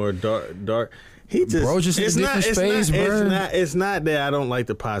bit more dark. He just, bro, just in a different space, bro. It's not that I don't like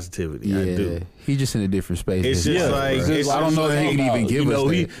the positivity. Yeah, I do. He just in a different space. It's just I don't know if he can even give us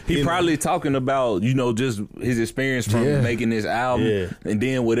that. He probably talking about, just his experience from making this album, and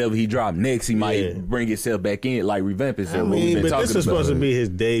then whatever he dropped next, he might bring himself back in, like revamp himself. But this is supposed to be his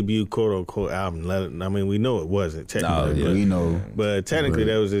debut quote unquote album. I mean, we know it wasn't technically. We know, but technically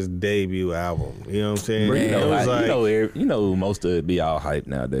that was his debut album. You know what I'm saying? Bro, most of it be all hype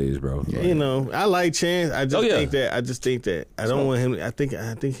nowadays, bro. I like Chance. I just think that I don't want him. I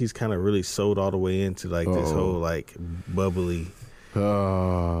think he's kind of really sold all the way into like this whole like bubbly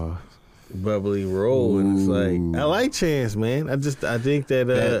role, and it's like I like Chance, man. I think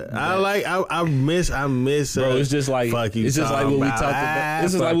that I miss. Bro, it's just like what we talked about.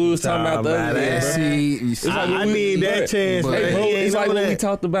 It's just like we was talking about the other day. I need that Chance. Hey, bro, it's like what we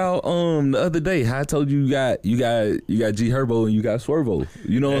talked about the other day. How I told you got G Herbo and you got Swervo.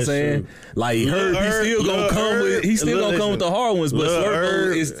 You know what I'm saying? True. Like Herb, he's still gonna come with the hard ones, but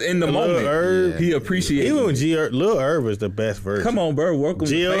Swervo is in the moment. He appreciates. Even Lil Herb is the best version. Come on, bro. Welcome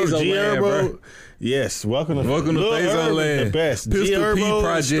to Fazo Land, bro. Yes, welcome to Fazo Land. The best. Pistol P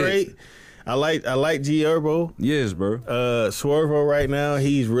Project. Straight. I like G Herbo. Yes, bro. Swervo right now,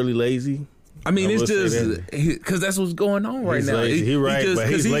 he's really lazy. I mean, it's just because that's what's going on right now. He right, but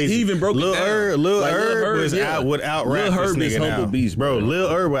he's lazy. He even broke it down. Lil Herb was out would out rap this nigga now. Humble Beast, bro. Lil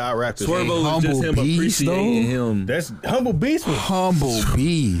Herb would out rap this nigga. Swervo was just him appreciating him. That's Humble Beast was Humble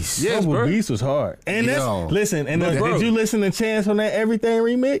Beast. Yes, Humble Beast was hard. And that's listen. And did you listen to Chance on that Everything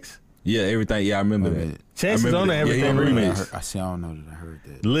remix? Yeah, everything. Yeah, I remember that. Chance is on the Everything remix. I don't know that I heard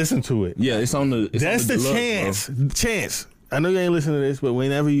that. Listen to it. Yeah, it's on the. That's the Chance. Chance. I know you ain't listening to this, but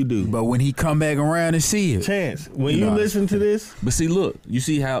whenever you do. But when he come back around and see it. Chance, when you listen to this. But see, look, you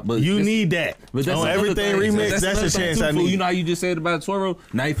see how. But you need that. But that's on Everything remix, that's the Chance I need. You know how you just said about Swervo?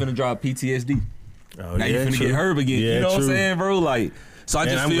 Now you finna drop PTSD. Oh, now you finna get Herb again. Yeah, you know what I'm saying, bro? Like, so I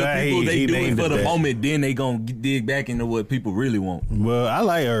just feel people, they do it for the moment, then they gonna dig back into what people really want. Well, I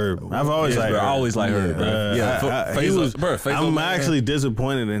like Herb. I've always liked Herb. I always like Herb, bro. I'm actually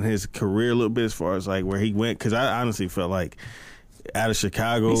disappointed in his career a little bit as far as like where he went, because I honestly felt like out of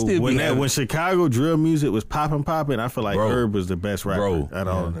Chicago, when Chicago drill music was popping, I feel like Herb was the best rapper at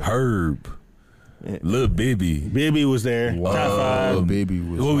all of them. Herb. Lil Bibby was there. Wow. Top 5. Lil Bibby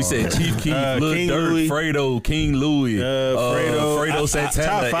was what we said, Chief Keef, Lil King Durk, Louis. Fredo, King Louis, Fredo Santana,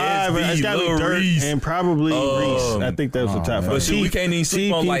 top 5. SB, It's got to be Durk Reese. and probably Reese. I think that was the top 5. But we can't even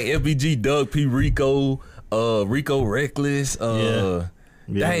sleep on like FBG, Doug P, Rico Reckless.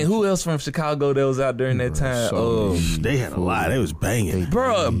 Dang, who else from Chicago that was out during that time? They had a lot. They was banging,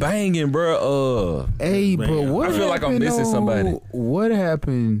 banging, bro. Hey, but what? I feel like I'm missing somebody. What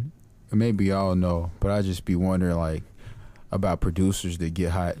happened? Maybe y'all know, but I just be wondering like about producers that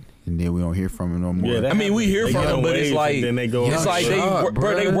get hot and then we don't hear from them no more. Yeah, I mean, we hear from them, but it's like then they go. It's like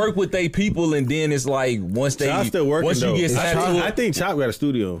they work with their people, and then it's like once you get signed to it. I think Chop got a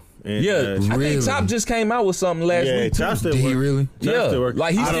studio. And, I think Chop just came out with something last week. Chop still Did he really?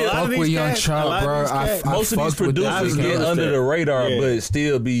 Like he's still fuck with Young Chop, bro. Most of these producers get under the radar, but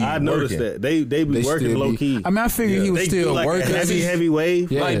still be. I noticed that they be working low key. I mean, I figured he was still working. Heavy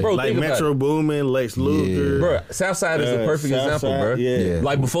wave, like bro, like Metro Boomin, Lex Luger. Bro, Southside is a perfect example, bro.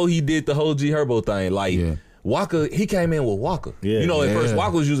 Like before he did the whole G Herbo thing, like. Walker, he came in with Walker. You know, at first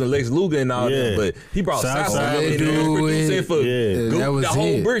Walker was using Lex Luger and all that, but he brought Southside in there producing for the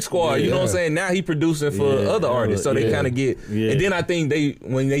whole Brick Squad. You know what I'm saying? Now he producing for other artists, so they kind of get. And then I think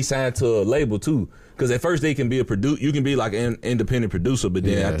when they signed to a label too. Because at first they can be you can be like an independent producer, but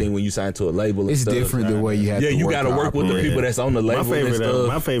then I think when you sign to a label, it's different the way you have. You got to work with the people that's on the label.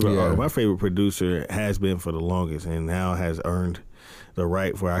 My favorite producer has been for the longest, and now has earned the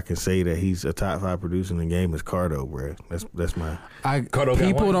right where I can say that he's a top 5 producer in the game is Cardo, bro. That's my.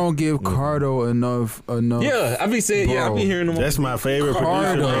 People don't give Cardo enough. Yeah, I be saying. I be hearing them. That's my favorite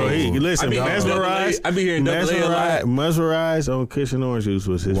producer, bro. Listen, Mesmerize. I be hearing Mesmerize on Cushion Orange Juice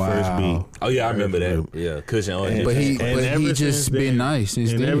was his first beat. Oh yeah, I remember that. Yeah, Cushion Orange. But he just been nice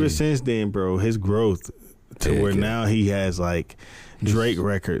since then. Ever since then, bro, his growth to where now he has like Drake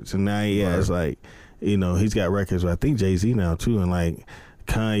records, and now he has like. You know, he's got records with I think Jay-Z now too, and like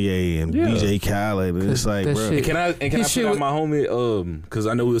Kanye and DJ Khaled, and it's like, bro. And can I put out my homie? Because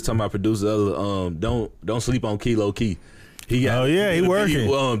I know we was talking about producers. Don't sleep on Kilo Key. He got he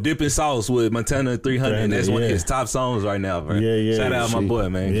working. Dipping Sauce with Montana 300, and that's one of his top songs right now, bro. Shout out my boy,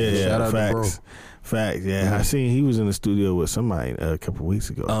 man. Shout out to bro. Facts. Yeah, I seen he was in the studio with somebody a couple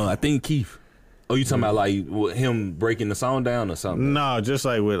weeks ago. I think Keith. Oh, you talking about like with him breaking the song down or something? No, just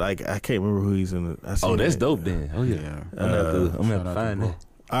like with like I can't remember who he's in. That's dope then. Oh yeah, I'm gonna have to find that.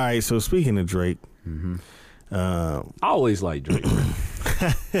 All right, so speaking of Drake, I always like Drake.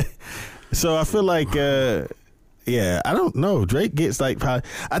 So I feel like, I don't know. Drake gets like probably.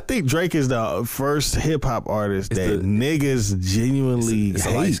 I think Drake is the first hip hop artist that niggas genuinely hate. It's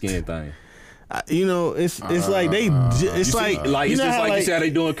a light skin thing. You know, it's like they. It's like it's just like you said how they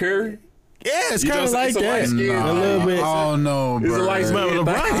doing Curry. Yeah, it's kind of like that. A little bit. Oh no, bro. It's a light skin LeBron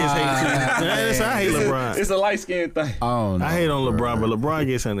gets hate too. I hate LeBron. It's a light skin thing. Oh no, I hate on LeBron, but LeBron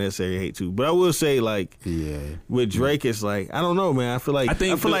gets unnecessary hate too. But I will say, like, with Drake, it's like I don't know, man. I feel like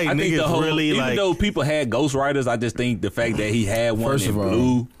niggas really even like. Even though people had ghostwriters, I just think the fact that he had one in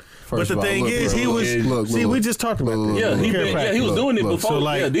blue. But the thing is, he was. See, we just talked about that. Yeah, he was doing it before. So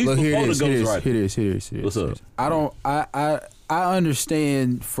like, these before the ghostwriters. Here it is. What's up? I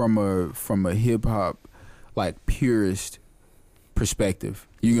understand from a hip hop like purist perspective.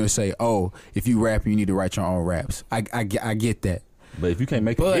 You're gonna say, oh, if you rap, you need to write your own raps. I get that. But if you can't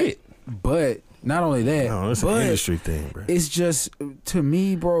make a hit, but not only that, no, it's an industry thing, bro. It's just to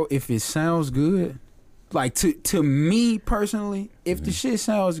me, bro. If it sounds good, like to me personally, if the shit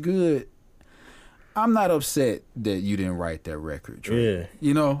sounds good, I'm not upset that you didn't write that record, Drake. Yeah.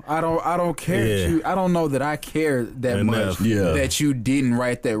 You know, I don't care. Yeah. I don't know that I care that Enough. much Yeah. that you didn't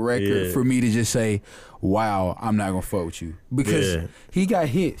write that record Yeah. for me to just say, wow, I'm not gonna fuck with you because Yeah. he got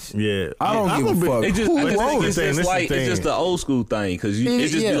hits. Yeah. I don't give a fuck. It just, Who I just think wrote it's it? just like it's just the old school thing because it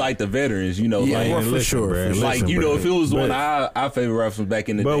just Yeah. be like the veterans, you know, Yeah, like well, for sure. Bruh, For like listen, you know, bruh. if it was one But- of our favorite rappers back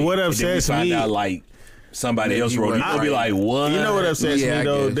in the But day, what and then upsets we find me- out like somebody Yeah, else you wrote, were it, you'll be like, what? You know what upsets Yeah, me I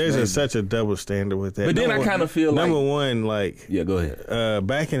though? guess, There's maybe. such a double standard with that. But then I kind of feel like number one, like yeah, go ahead.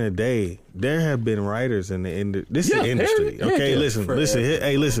 back in the day, there have been writers in the industry. This is Yeah, the industry. hell yeah, Okay, yeah, listen.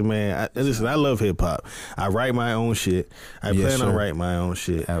 Hey, listen, man. I love hip hop. I write my own shit. I Yes, plan on sir. writing my own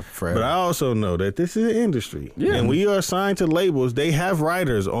shit. Forever. But I also know that this is an industry. Yeah. And we are signed to labels. They have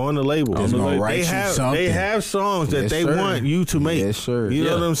writers on the label. That's gonna write They you have something. songs that Yes, they sir. want you to make. Yes, sir. You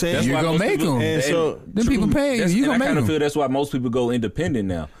know Yeah. what I'm saying? That's You're why gonna most make people- them. And so Them people pay you. You and gonna I make kind of them. feel that's why most people go independent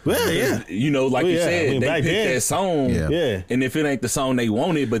now. Well, yeah. You know, like Well, you yeah. said, I mean, they back pick then- that song, Yeah. Yeah. and if it ain't the song they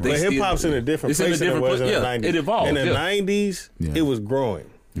wanted, but they But still, hip hop's in a different it's in place than it was in yeah, the 90s. it evolved. In the yeah. 90s, Yeah. it was growing.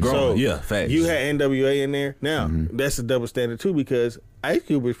 Growing, So yeah, facts. You had NWA in there. Now, that's a double standard too because Ice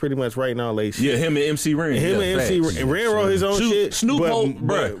Cube was pretty much writing all they shit. Yeah, him and MC Ren. Him yeah, and MC facts. and Ren wrote his own shit. Snoop but, wrote,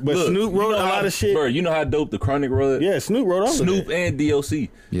 but, look, Snoop you wrote know a how- lot of shit. Bro, you know how dope the Chronic wrote? Yeah, Snoop wrote all of Snoop that. and DLC.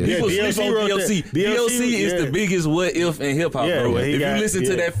 Yeah. People Yeah, sleep on wrote DLC. that. DLC is yeah. the biggest what if in hip hop, Yeah, bro. well, he If got- you listen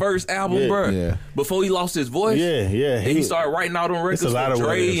to that first album, Yeah. bro, Yeah. before he lost his voice, Yeah, yeah. and he started writing out on records a lot for of what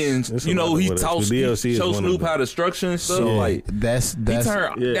Dre, ifs. and It's a you know lot of he what ifs. taught The DLC is showed one of Snoop them. how to structure and stuff. So Like that's he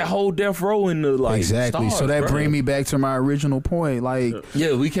turned yeah. that whole Death Row into like exactly. stars, So that bro. bring me back to my original point. Like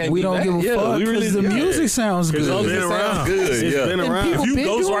Yeah, we can't. we be don't back. give a yeah, fuck we really because the yeah. music sounds As long good. as it sounds good, It's yeah. been And around. people If you been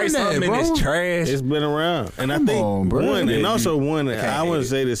ghostwrite doing that, something and bro. it's trash, It's been around, and Come I think on, bro. one, Yeah, and you- also one. can't I want hate to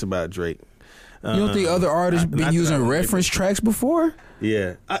say this about Drake. You don't think other artists been not using that I don't reference tracks before?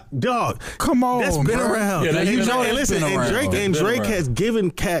 Yeah, dog. Come on, That's been bro. around. Yeah, that's you been know, around. and listen, That's been and Drake around. and Been Drake around. has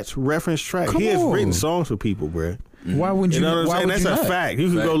given cats reference tracks. Come He has on. written songs for people, bro. Why wouldn't You you? know what I'm why saying? would That's you a not? fact. You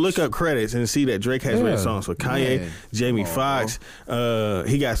can go Facts. look up credits and see that Drake has Yeah. written songs for Kanye, Man. Jamie Come on, Foxx.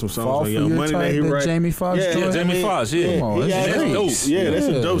 He got some songs Fall on for Young your Money type, that he that wrote. Jamie Foxx yeah, joint? Jamie Foxx, yeah. Come on, he that's got dope. those. Yeah, that's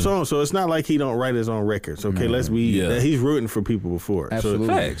a Yeah. dope song. So it's not like he don't write his own records. Okay, let's be. Yeah. He's rooting for people before. Absolutely.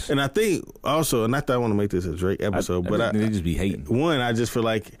 So, Facts. and I think also, not that I want to make this a Drake episode, but they just be hating. one, I just feel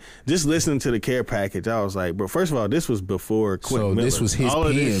like just listening to the Care Package, I was like, bro. First of all, this was before Quick So Miller. this was his All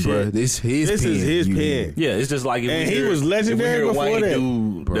of pen, this bro. shit. This This is his You- pen. Yeah, it's just like if And we he hear- was legendary if we hear before Wayne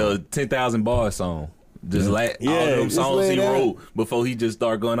that. do the 10,000 bar song. Just like all Yeah, of them just songs lay he it out. wrote before he just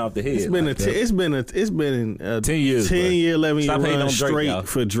started going off the head. It's been like, it's been a 10 years, 10 bro. year, 11 Stop year hating run on Drake, straight y'all.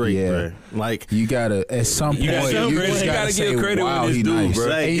 for Drake, Yeah. bro. Like You gotta at some point. You gotta give you credit. just You gotta say, give credit when wow, it's he due, nice. bro.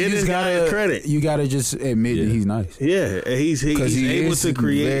 Like, And you give just this guy gotta credit. You gotta just admit that he's nice. yeah, and he's 'Cause he able is to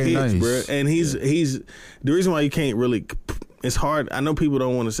create very hits, nice. bro. And he's the reason why you can't really. It's hard. I know people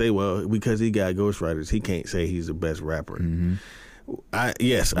don't want to say, well, because he got ghostwriters, he can't say he's the best rapper. Mm-hmm. I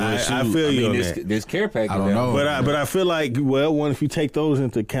Well, feel you on this, that. this Care Package. I don't know. But I feel like, well, one, if you take those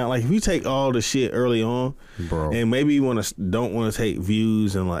into account, like if you take all the shit early on, Bro. and maybe you don't want to take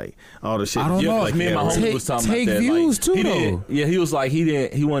views and like all the shit. I don't Yeah, know. like me and my homie was talking Take about that. views like, too, he didn't- though. Yeah, he was like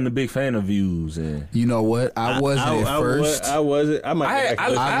he wasn't a big fan of views, and You know what? I wasn't at first. I wasn't. I might.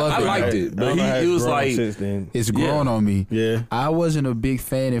 I liked it, but he was like, since then. It's grown on me. Yeah. I wasn't a big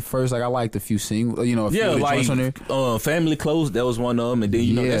fan at first. Like I liked a few singles, you know, a few yeah, of the like joints on there. Family Clothes. That was one of them, and then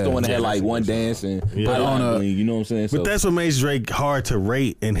you know that's the one that Yeah, had that's like a one good song. dance and Yeah. But on a- you know what I'm saying. But So, that's what makes Drake hard to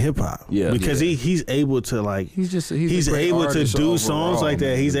rate in hip hop. Yeah. because he's able to like He's he's a great able to artist do overall, songs like that.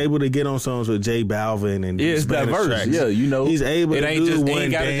 man. He's able to get on songs with J Balvin and yeah, it's Spanish diverse. tracks. Yeah, you know, he's able it to ain't do just one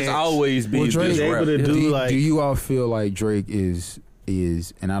ain't gotta dance. just always be Well, this Drake's rap. able to Yeah. do do, like do you all feel like Drake is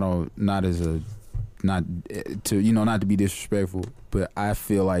and I don't not as a not to not to be disrespectful, but I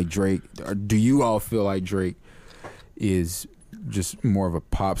feel like Drake. Or do you all feel like Drake is just more of a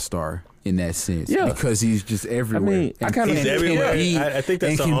pop star in that sense? Yeah. Because he's just everywhere. I mean, I kinda- He's everywhere. I think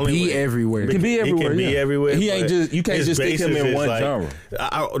that's and the can only be way. everywhere. He can be everywhere. He can be yeah. everywhere. He ain't but just you can't his just stick him basis in is one like- genre.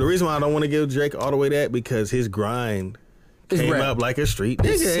 The reason why I don't want to give Drake all the way that because his grind It's came rap. up like a street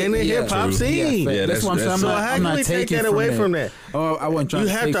nigga in the Yeah, hip hop true. scene. Yeah, that's what I'm saying. So I'm how I'm can not we take taking that away from that? Oh, I wasn't trying You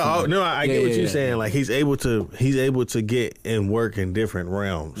to have take to. from that. No, I get Yeah, what yeah, you're yeah. saying. Like he's able to get and work in different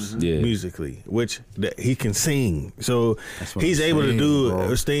realms Yeah. musically, which that he can sing. So That's what he's I'm able saying, to do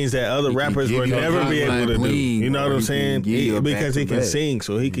bro. things that other He can rappers give would you a never be able hotline to do. bling, You know bro. what I'm He saying? can give you a Because he can back-to-back, sing,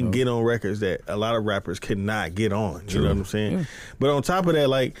 so he can know? get on records that a lot of rappers could not get on. You know what I'm saying? Yeah. But on top of that,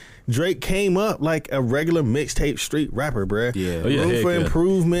 like Drake came up like a regular mixtape street rapper, bro. bro. Yeah. Room for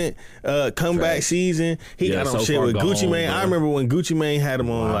improvement. Comeback season. He got on shit with Gucci Mane. Bro. I remember when Gucci Mane had him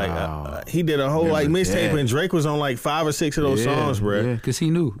on like he did a whole like mixtape, and Drake was on like 5 or 6 of those songs, bro. Yeah, because he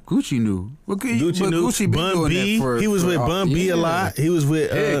knew. Gucci knew. Gucci knew. Gucci Bun B. He was with Bun B a lot. He was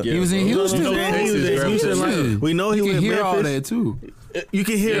with. He was in Houston. He was in Houston. We know he was in Memphis. All that too. You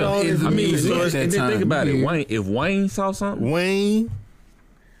can hear all his music. And then think about it. Wayne, if Wayne saw something,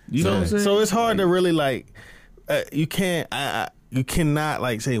 you know what I'm saying? So it's hard to really like. You cannot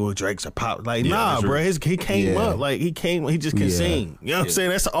like say, well, Drake's a pop. Like, nah, bro. He came up like he just can sing. You know what I'm saying?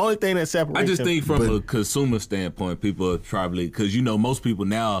 That's the only thing that separates. I just think from a consumer standpoint, people are probably because most people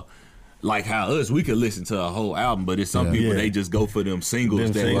now. Like how we could listen to a whole album, but it's some people they just go for them singles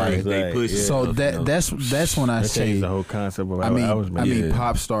they push. So that's when I say the whole concept of albums. I mean,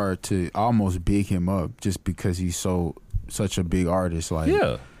 pop star to almost big him up just because he's such a big artist. Like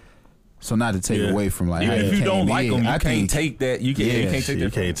so not to take away from like even if you don't like him, you can't take that. You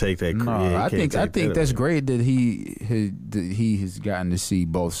can't take that. No, I think that's great that he has gotten to see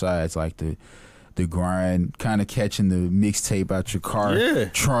both sides, like the grind, kind of catching the mixtape out your car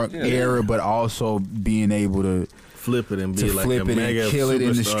trunk era, but also being able to flip it and be like a mega and kill superstar. it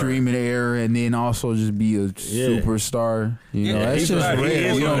in the streaming era, and then also just be a superstar. You know, that's just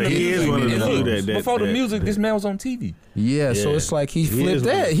rare. He is one of the few that before the music, this man was on TV. Yeah, so it's like he flipped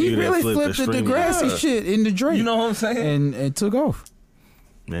that. He really flipped the Degrassi shit in the Drake. You know what I'm saying? And took off.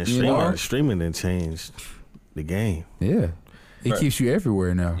 Man, streaming then changed the game. Yeah. It keeps you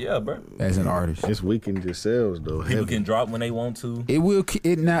everywhere now. Yeah, bro. As an artist, it's weakened your sales though. People can drop when they want to.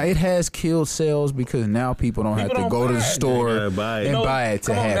 It has killed sales because now people don't have to go to the store and buy it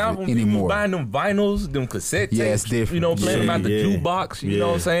to have it anymore. Buying them vinyls, them cassette tapes. Yeah, it's different. You know, playing them out the jukebox. You know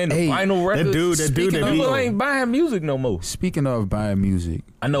what I'm saying? The vinyl records. That dude people ain't buying music no more. Speaking of buying music,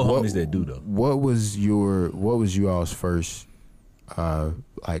 I know homies that do though. What was you all's first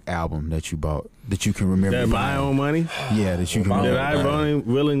like album that you bought that you can remember? That my own money? Yeah, that you can remember. That I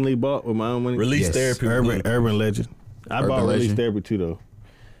willingly bought with my own money? Release Therapy. Urban Legend. I bought Release Therapy too though.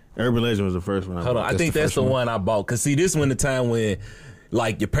 Urban Legend was the first one I bought. Hold on, I think that's the one I bought. Cause see, this one the time when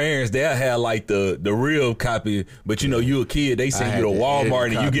like your parents, they'll have like the real copy, but you a kid, they send you to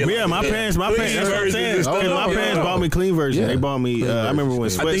Walmart and you get my parents that's what I'm saying. My parents bought me clean version. They bought me I remember when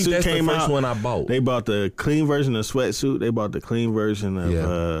Sweatsuit came out. That's the first one I bought. They bought the clean version of Sweatsuit. They bought the clean version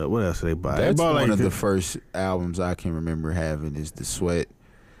of what else did they buy? That's they bought one of the first albums I can remember having is the Sweat.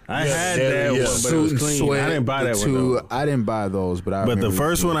 I had that one, but it was clean. Sweat, I didn't buy that one though. I didn't buy those, but the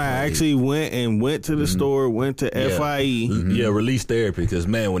first one I actually went to the store, went to FIE. Yeah, Release Therapy, because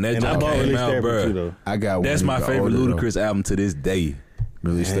man, when that joint came out, bro, I got one. That's my favorite Ludacris album to this day.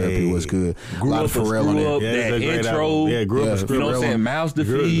 Release Therapy was good. A lot of Pharrell on it. That intro. Yeah, grew up. You know what I'm saying? Mouths to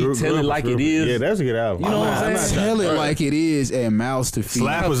Feed, Tell It Like It Is. Yeah, that's a good album. You know what I'm saying? Tell It Like It Is and Mouths to Feed.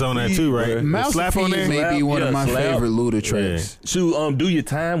 Slap was on there too, right? Mouths to Feed may be one of my favorite Luda tracks. To Do Your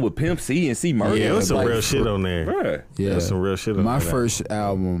Time with Pimp C and C Murder. Yeah, there's some real shit on there. Yeah, there's some real shit on there. My first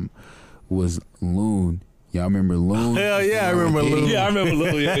album was Loon. Y'all remember Loon? Hell yeah, I remember Loon. Yeah, I remember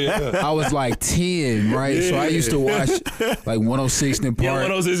Loon. Yeah. I was like 10, right? Yeah. So I used to watch like 106 in Park. Yeah,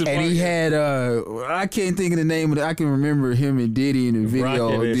 106 in Park. And he had, I can't think of the name of it. I can remember him and Diddy in the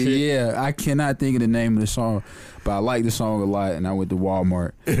video. Yeah, I cannot think of the name of the song. But I like the song a lot, and I went to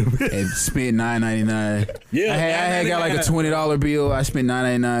Walmart and spent $9.99. Yeah, I had got like a $20 bill. I spent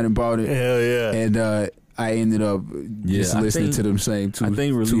 $9.99 and bought it. Hell yeah. And I ended up just listening to them same two. I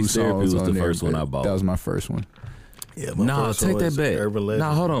think Release Therapy was the first one I bought. That was my first one. Yeah, nah, take that back.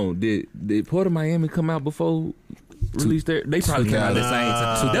 Nah, hold on. Did Port of Miami come out before Release Therapy? They probably came out at the same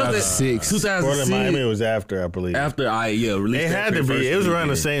time. 2006. 2006. Port of Miami was after, I believe. After Release Therapy. It had to be. It was around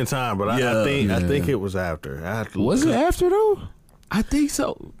the same time, but I think it was after. Was it after though? I think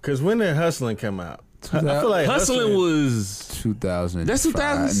so. Because when did Hustling come out? I feel like Hustling was 2000. That's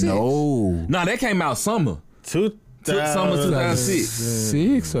 2006. No, that came out summer. Summer 2006.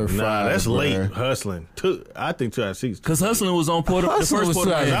 6 or 5? Nah, that's late. Hustling. I think 2006. Because Hustling was on Port. The first Port.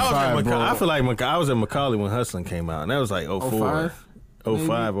 I feel like I was at Macaulay when Hustling came out, and that was like 04.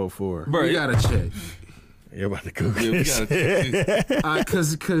 05, 04. Bro, you gotta check. You're about to Google. Yeah, we gotta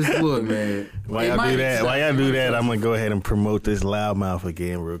Cause look, man. While y'all do that, I'm gonna go ahead and promote this loudmouth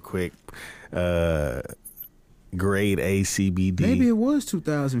again real quick. Grade A CBD. Maybe it was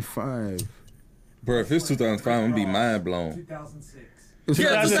 2005. Bro, if it's 2005, I'm gonna be mind blown. 2006.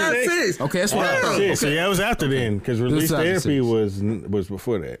 Yeah, 2006. Okay, that's what I thought. Shit, so yeah, it was after then, because Release Therapy was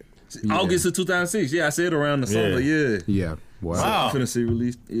before that. Yeah. August of 2006. Yeah, I said around the summer. Yeah. Wow. I'm finna see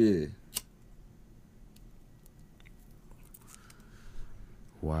Release. Yeah.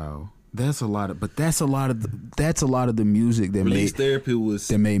 Wow. That's a lot of the music that Release Therapy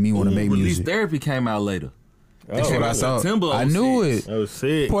made me want to make Release music. Therapy came out later. That's what I saw. I knew it. Oh,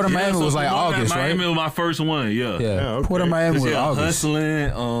 sick. Port of Miami was like August, right? Miami was my first one. Yeah. Okay. Port of Miami was August.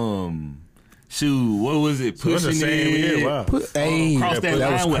 Hustling. Shoot, what was it? Pushing it. Wow. Cross that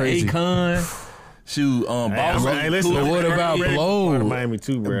line with Akon. Shoot, listen, what about Blow? Miami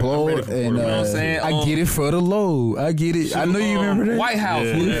too, bro. Blow, and you know what I'm saying? I get it for the low. I get it. I know you remember that. White House.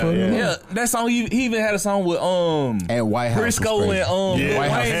 Yeah, that song. He even had a song with at White House. Prisco and White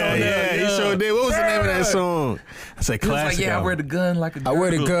House. Yeah, he sure did. What was the name of that song? It's a classic. I wear the gun like a girl. I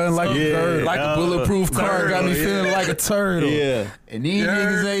wear the gun like a bird. Like a bulletproof car got me feeling like a turtle. Yeah. And these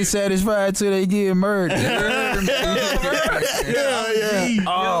niggas ain't satisfied till they get murdered.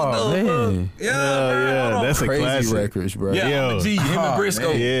 Oh man. Yeah. That's a Crazy classic. records, bro. Yeah, G, him and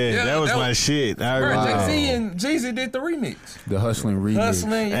Briscoe. Yeah, that was my shit. Jay-Z and Jeezy did the remix. The Hustling remix.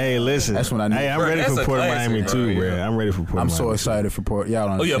 Hey, listen. That's when I knew. Hey, I'm ready for Port of Miami too, bro. I'm ready for Port of Miami. I'm so excited for Port. Y'all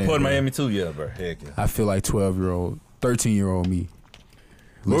don't understand. Port of Miami too, yeah, bro. Heck yeah. I feel like 12-year-old, 13-year-old me.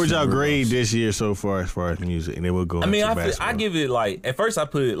 What would y'all grade this year so far as music? And then we'll go. I give it like at first I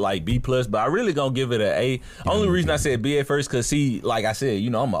put it like B+, but I really gonna give it an A. Only reason I said B at first because like I said,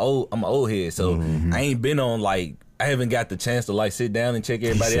 you know, I'm an old head, so I ain't been on like. I haven't got the chance to like sit down and check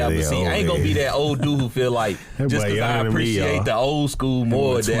everybody out. But see, I ain't gonna be that old dude who feel like just because I appreciate the old school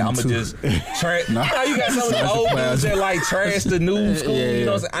more that I'ma just trash. You got some of the old dudes that like trash the new school. You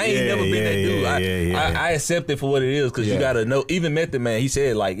know what I'm saying? I ain't never been that dude. I accept it for what it is because you gotta know. Even Method Man, he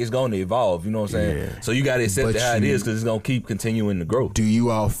said like it's gonna evolve. You know what I'm saying? So you gotta accept it how it is because it's gonna keep continuing to grow. Do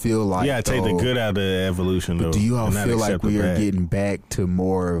you all feel like take the good out of the evolution though? Do you all feel like we are getting back to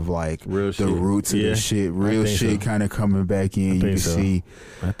more of like real the roots of the shit, real shit? Kind of coming back in. You can see.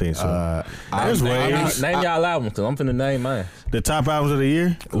 I think so. Name y'all albums, because I'm finna name mine. The top albums of the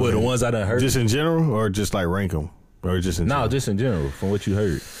year? Well, the ones I done heard. Just in general, or just like rank them, or just in general? Just in general, from what you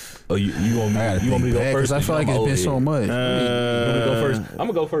heard. Oh, you want me to go first? I feel like it's been so much. You want me to go first? I'm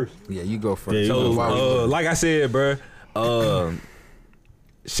gonna go first. Yeah, you go first. Yeah, so, like I said, bro.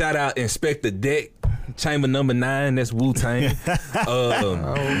 Shout out Inspector Deck, Chamber Number 9. That's Wu-Tang.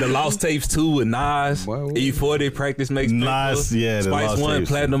 The Lost Tapes 2 with Nas. E40 Practice Makes Nas, Spice the Lost 1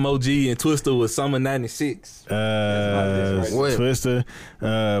 Tapes. Platinum OG and Twister with Summer 96. Twister.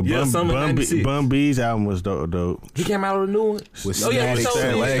 Summer 96. Bun B's album was dope. He came out with a new one. Static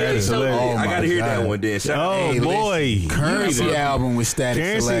Selector. I gotta hear that one then. Boy. Currency album with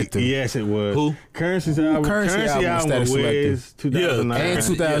Static Selector. Yes, it was. Who? Currency's album. Currency album with Wiz, 2009.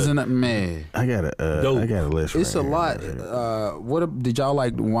 And 2000, man. I got a list. It's a lot. Did y'all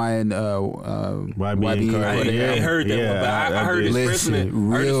like YB and Cardi? I ain't heard that one, but I heard his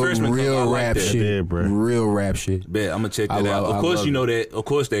freshman. Real rap shit, bro. Real rap shit. Bet I'm gonna check that out. Of course, you know that. Of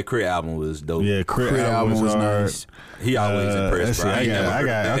course, that Crit album was dope. Yeah, Crit album was nice. He always impressed. Bro. I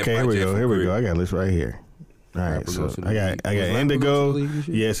got. Okay, here we go. I got a list right here. All right, so I got Indigo.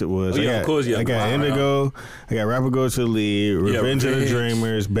 Yes, it was. Of course, I got Indigo. I got Rapper Go to the Lead, Revenge of the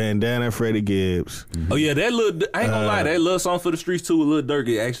Dreamers, Bandana, Freddie Gibbs. Oh yeah, that little. I ain't gonna lie, that little song for the streets too with Lil Durk,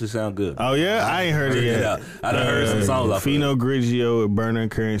 it actually sound good. Oh yeah, I ain't heard it yet. I done heard some songs. Fino Grigio with Burner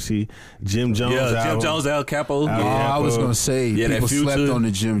and Currency, Jim Jones. Jim Jones, El Capo. I was gonna say people slept on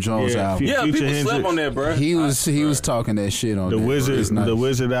the Jim Jones album. Yeah, people slept on that, bro. He was talking that shit on the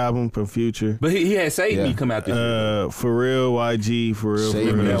Wizard album from Future. But he had Save Me come out this year. For Real, YG, For Real.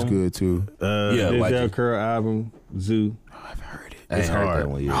 Save Me was good too. Denzel Curl album, Zoo. I've heard it. It's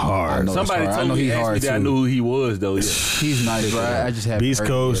hard. Hard. Somebody told me that I knew who he was though. Yeah. He's nice, bro. I just haven't Beast heard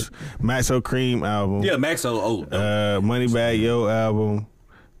Coast, Maxo Cream album. Yeah, Maxo. Moneybag Yo album.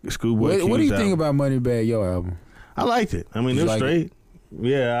 Schoolboy. What do you think about Moneybag Yo album? I liked it. I mean, it was straight.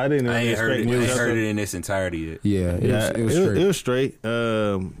 Yeah, I didn't. I ain't heard it in its entirety yet. Yeah, it was straight. It was straight.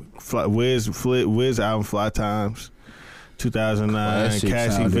 Wiz album, Fly Times. 2009,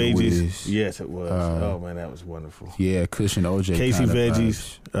 Cassie Veggies. Yes, it was. Oh man, that was wonderful. Yeah, Cushion OJ. Casey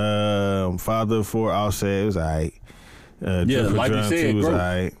Veggies. Father of Four, I'll say it was alright. Like you said, was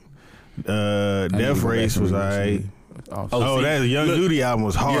alright. Death Race was alright. That Young Nudie album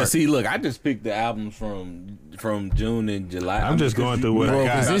was hard. Yeah, see, look, I just picked the albums from June and July. I'm just going through what I got.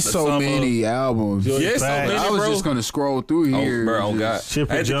 Because there's so many albums. I was just going to scroll through here. Oh, God.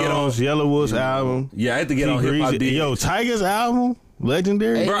 Chipper Jones, Yellowwood's album. Yeah, I had to get on Hip Hop D. Yo, Tiger's album.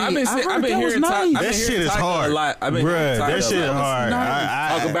 Legendary. Bro, I've been hearing that shit is hard. Bruh, that shit is hard.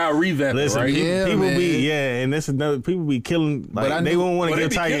 talk about revamping. Listen, right? people be and that's another. People be killing. Like they won't want to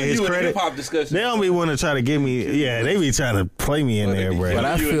give Tiger his credit. They don't be want to try to give me. Yeah, they be trying to play me in there, bro. But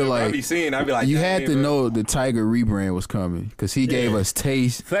I feel like I be like, you had to know the Tiger rebrand was coming because he gave us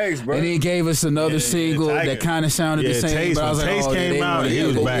Taste. Thanks, bro. And he gave us another single that kind of sounded the same. Taste, but I was like, Taste came out, he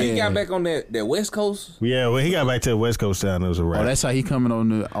was back. He got back on that West Coast. Yeah, when he got back to the West Coast sound, it was a rap. Oh, that's how he coming on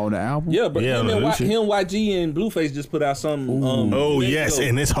the album. Yeah, but him, YG, and Blueface just put out something. Yes,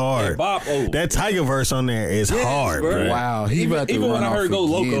 and it's hard. That Tiger verse on there is hard, bro. Wow, even when I heard Go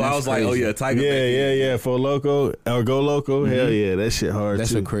Loco, I was like, oh yeah, Tiger. Yeah. For Loco or Go Loco, hell yeah, that shit hard.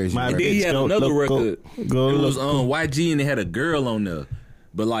 That's too. A crazy. And then he had another record. It was YG and they had a girl on there.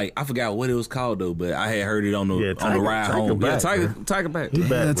 But like I forgot what it was called though. But I had heard it on the ride home. Tiger back.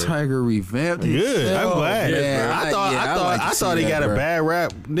 Tiger revamped. Good. I'm glad. Yeah, I thought he got a bad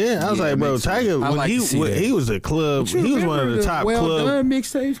rap. Yeah, I was like, bro, Tiger. When he was a club. He was one of the top club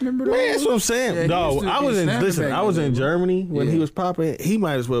mixtapes. Remember those? Man, that's what I'm saying. No, I was in Germany when he was popping. He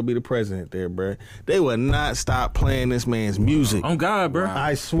might as well be the president there, bro. They would not stop playing this man's music. Oh God, bro.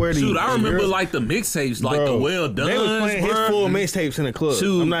 I swear to you. Dude, I remember like the mixtapes, like the Well Done. They was playing his full mixtapes in the club.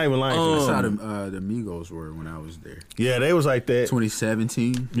 I'm not even lying. That's how the Migos were when I was there. Yeah, they was like that.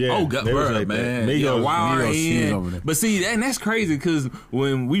 2017. Yeah. Oh God, bro, like man. Migos but see, and that's crazy because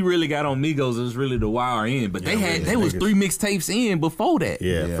when we really got on Migos, it was really the wire end. But they was 3 mixtapes in before that.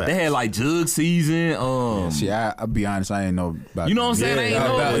 Yeah. They had like Jug Season. See, I'll be honest, I didn't know about. You know what I'm saying?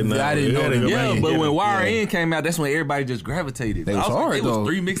 I didn't know. Yeah, but when Wire End came out, that's when everybody just gravitated. They was hard though. Was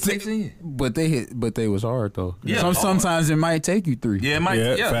 3 mixtapes in. But they was hard though. Yeah, sometimes it might take you 3. Yeah, it might.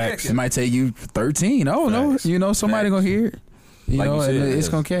 Facts. It might take you 13. I don't know. You know, somebody gonna hear it. You know, and it's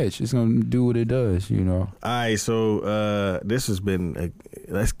gonna catch. It's gonna do what it does. You know. All right, so this has been.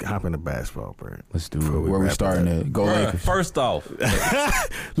 Let's hop into basketball, bro. Let's do it. Where we starting at? Go Lakers. First off,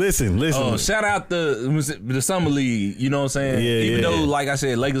 listen. Shout out the summer league. You know what I'm saying? Even though, like I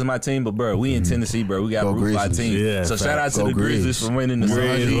said, Lakers my team, but bro, we in Tennessee, bro. We got a roof by team. Yeah, so shout out to the Grizzlies for winning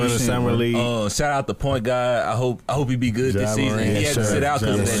the summer league. Shout out the point guard. I hope he be good this season. He had to sit out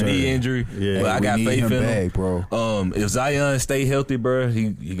because of that knee injury. But I got faith in him, bro. If Zion stay healthy, bro, he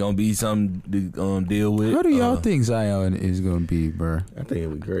gonna be something to deal with. What do y'all think Zion is gonna be, bro? I think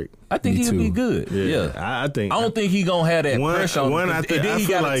it'll be great. I think he'll be good. Yeah. I don't think he gonna have that pressure on him. I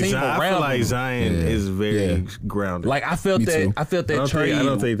feel like Zion is very grounded. Like I felt that trade. I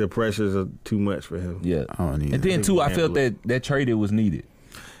don't think the pressures are too much for him. Yeah. And then too, I felt that trade it was needed.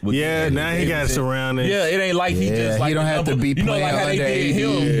 Now he got surrounded. Yeah, it ain't like he just like he don't have to be playing like how they did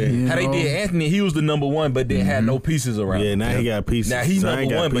him. How they did Anthony, he was the number one, but then had no pieces around. Yeah, now he got pieces. Now he's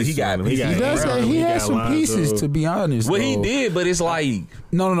number one, but he got pieces. He had some pieces, to be honest. Well, he did, but it's like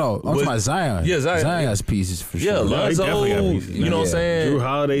no. I'm talking about Zion. Yeah, Zion has pieces for sure. Yeah, Lonzo, you know what I'm saying? Drew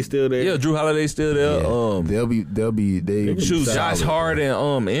Holiday still there. Yeah, Drew Holiday still there. They'll be shoot Josh Hart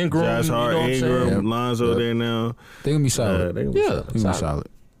and Ingram. Josh Hart, Ingram, Lonzo there now. They gonna be solid. They gonna be solid.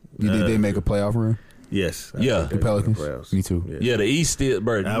 You think they make a playoff run? Yes. The Pelicans. Me too. Yeah, the East still,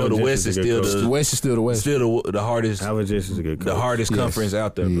 bro. The West is still the West is still the West. Still the hardest. Alvin Gentry's a good coach. The hardest conference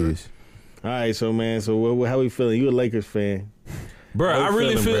out there, bro. All right, so man, how we feeling? You a Lakers fan, bro? I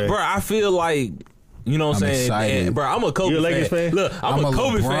really feel, bro. I feel like. You know what I'm saying? Excited. Bro, I'm a Kobe fan. Look, I'm a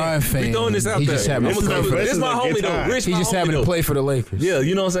Kobe fan. We throwing this out there. This my homie though. Rich, he just happened to play for the Lakers. Yeah,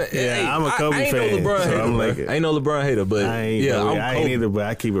 you know what I'm saying? Yeah, I'm a Kobe fan. I ain't no LeBron hater, but I ain't either, but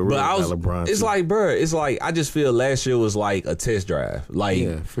I keep it real about LeBron. It's like, bro, I just feel last year was like a test drive. Like,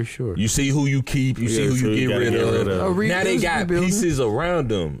 yeah, for sure. You see who you keep, you see who you get rid of. Now they got pieces around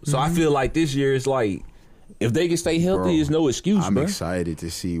them. So I feel like this year it's like, if they can stay healthy, there's no excuse, I'm bro. excited to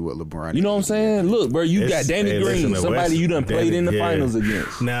see what LeBron. You know what I'm saying? Look, bro, you got Danny Green, somebody you done played in the finals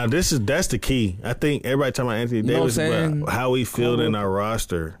against. Now that's the key. I think everybody talking about Anthony Davis, but how we filled in our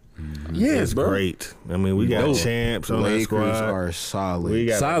roster. Yes, bro. Great. I mean, we got champs on that squad. Lakers are solid. We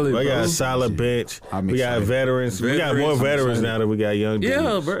got a solid bench. We got veterans. We got more veterans now than we got young dudes.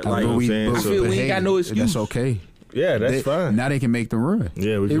 Yeah, bro. Like, I feel we ain't got no excuse. That's okay. Yeah, that's fine. Now they can make the run.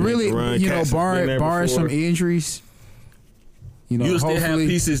 Yeah, we can make the run. You know, barring some injuries, you know, you'll still have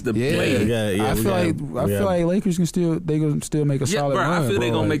pieces to play. I feel like Lakers can still make a solid run. I feel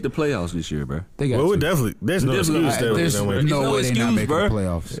they're gonna make the playoffs this year, bro. They got we definitely. There's no excuse. There's no way they're not making the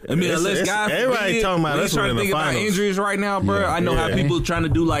playoffs. I mean, unless guys, everybody talking about us trying to think about injuries right now, bro. I know how people trying to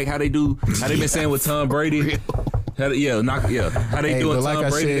do like how they been saying with Tom Brady. How they do it, Tom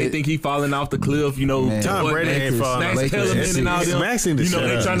Brady? They think he falling off the cliff. You know, man, Tom Brady ain't falling off the cliff. And all them. You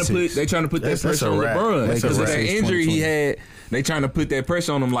know, they trying to put that pressure on LeBron because of that injury he had. They trying to put that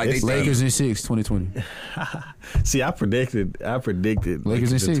pressure on him like it's they Lakers in 6, 2020. See, I predicted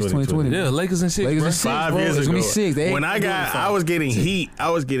Lakers in 6, 2020. Yeah, Lakers in 6. Lakers in 6. 5 years ago. 6. When I was getting heat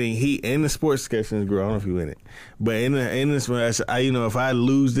in the sports discussions group. I don't know if you in it, but in this one, if I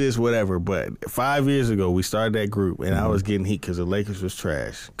lose this, whatever. But 5 years ago, we started that group, and I was getting heat because the Lakers was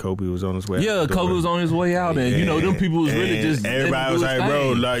trash. Kobe was on his way. Yeah, Kobe was on his way out, and you know them people was really just everybody was like,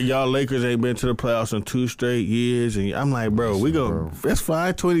 bro, like y'all Lakers ain't been to the playoffs in 2 straight years, and I'm like, bro. That's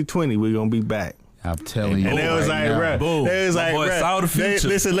fine. 2020, we're gonna be back. I'm telling you. And they was like, bro. They was like, bro. Saw the future.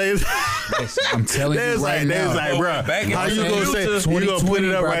 Listen, ladies. I'm telling you right now. They was like, bro. How you gonna say you gonna put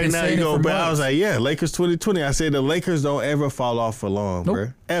it up right now? You gonna bet? I was like, yeah, Lakers 2020. I said the Lakers don't ever fall off for long, bro.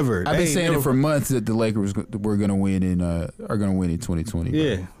 Ever. I've been saying it for months that the Lakers were gonna win are gonna win in 2020.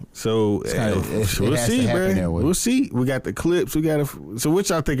 Yeah. Bro. So we'll see, bro. We'll see. We got the clips. So what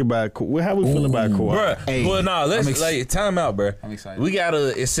y'all think about? How we feel about Kawhi? Bro, well, no, let's time out, bro. I'm excited. We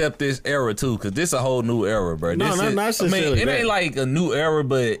gotta accept this era too, because this a whole new era, bro. No, not necessarily. It ain't like a new era,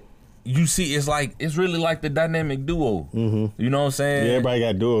 but you see, it's really like the dynamic duo. Mm-hmm. You know what I'm saying? Yeah, everybody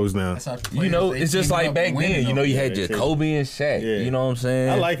got duos now. You know, it's just like back then. You know, you had your Kobe and Shaq. Yeah. You know what I'm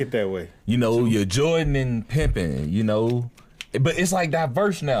saying? I like it that way. You know, your Jordan and Pimpin. You know, but it's like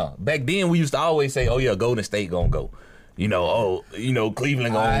diverse now. Back then, we used to always say, "Oh yeah, Golden State gonna go." You know,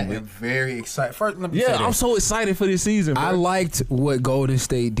 Cleveland gonna. I am very excited. First, let me say I'm so excited for this season, bro. I liked what Golden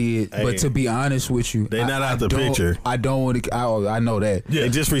State did, but to be honest with you, they're not out the picture. I don't want to. I know that. Yeah, they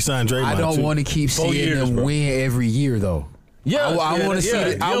just re-signed Draymond. I don't want to keep seeing them win every year, though. Yeah, I want to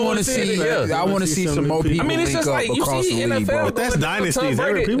see. I want to see. I want to see some more people. I mean, it's just like you see NFL, bro. That's dynasties.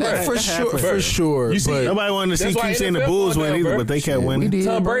 For sure. You see, nobody wanted to keep seeing the Bulls win either, but they kept winning.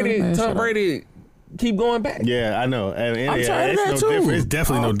 Tom Brady. Keep going back. Yeah, I know. I'm tired of that too. It's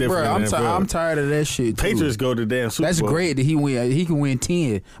definitely no different. Bro, I'm tired of that shit too. Patriots go to damn Super Bowl. That's great that he win. He can win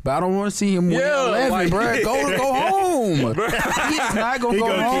 10, but I don't want to see him win 11, bro. Go home. He's not gonna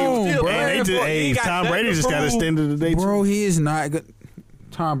go home, bro. Tom Brady just got extended today, bro. He is not good.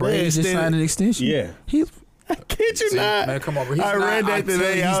 Tom Brady just signed an extension. Yeah, I kid you not. Man, come on, bro. I read that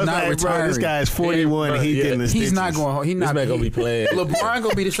today. I was like, bro, this guy's 41 and he's getting the He's not going home. He's not gonna be playing. LeBron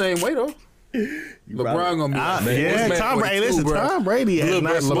gonna be the same way though. LeBron gonna be Tom Brady. Listen, Tom Brady has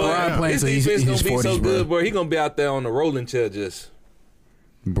not LeBron playing, so he's gonna be 40s, so bro. good, bro. He gonna be out there on the rolling chair just.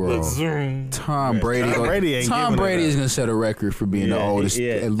 Bro, Tom Brady is gonna set a record for being the oldest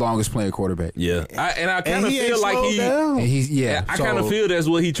and longest playing quarterback. Yeah, I kind of feel like I kind of feel that's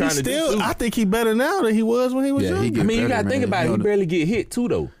what he's trying to do. I think he's better now than he was when he was young. I mean, you gotta think about it. He barely get hit too,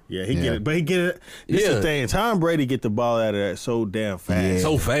 though. Yeah, he get it, but he get it. This is the thing. Tom Brady get the ball out of that so damn fast. Yeah.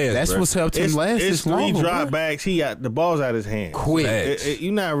 So fast. That's what's helped him last this long. It's 3 drop backs. He got the ball's out of his hand. Quick.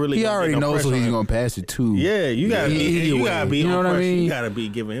 You're not really. He already knows who he's gonna pass it to. Yeah, you gotta be. You know what I mean? You gotta be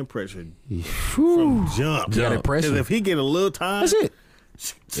giving him pressure from jump. You gotta pressure. Because if he get a little time, that's it.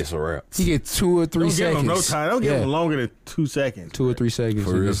 It's a wrap. He get 2 or 3 seconds. Don't give him no time. Don't give him longer than 2 seconds. 2 or 3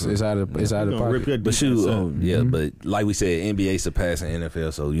 seconds. It's out of pocket. But shoot, but like we said, NBA surpassing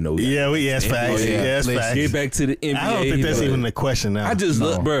NFL. So you know. That's facts. That's facts. Get back to the NBA. I don't think that's even the question now. I just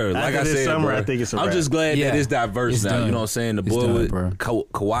look, bro. Like I said, summer, I think it's a wrap. I'm just glad that it's diverse now. You know what I'm saying? The boy with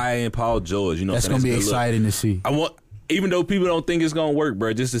Kawhi and Paul George. You know, that's gonna be exciting to see. Even though people don't think it's gonna work,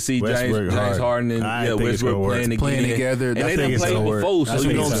 bro, just to see James Harden and Westbrook playing together, and they done played before, so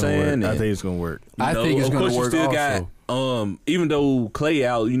you know what I'm saying. I think it's gonna work. I think it's gonna work. You still got even though Clay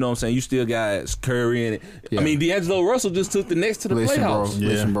out, you know what I'm saying, you still got Curry in it. Yeah. I mean, D'Angelo Russell just took the next to the playoffs.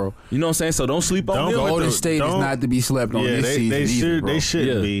 Listen, bro. You know what I'm saying? So don't sleep on them. Golden State is not to be slept on this season. They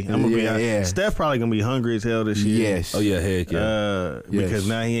shouldn't be. I'm gonna be honest. Steph probably gonna be hungry as hell this year. Yes. Oh yeah, heck yeah. Because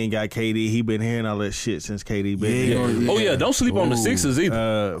now he ain't got KD. He been hearing all that shit since KD been here. Oh yeah, don't sleep on the Sixers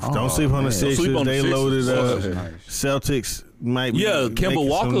either. Don't sleep on the Sixers. They loaded up. Celtics might be Kemba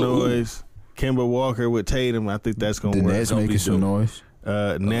Walker noise. Kemba Walker with Tatum, I think that's going to work. The Nets making some noise.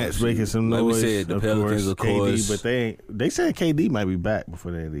 Nets making some noise. Like we said, the Pelicans, of course. KD, but they said KD might be back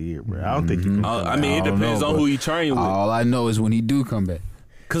before the end of the year, bro. I don't think he can I mean, it depends on who he train with. All I know is when he do come back.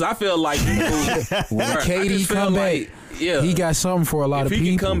 Because I feel like when KD come back, he got something for a lot of people.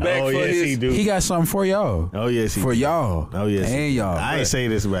 If he can come back for his... He got something for y'all. Oh, yes, he For y'all. Oh, yes. And y'all. I ain't saying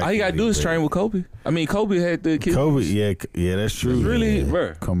this right. All you got to do is train with Kobe. I mean, Kobe had the kids. Kobe, yeah, that's true. It's really,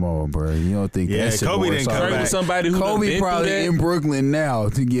 bro. Come on, bro. You don't think that's Kobe didn't come train back. with somebody who Kobe probably in Brooklyn now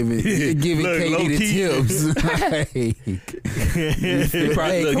to giving KD the tips. He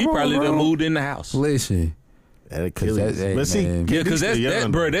probably done moved in the house. Listen. But see, because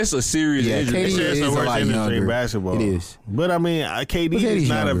that's a serious injury. KD is a lot younger in basketball. It is. But I mean, KD is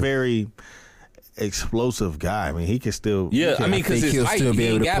not a very explosive guy. I mean, he can still. Yeah, I mean, because he'll still be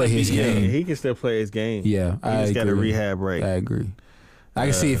able to play his game. He can still play his game. Yeah, he just got a rehab rate. I agree. I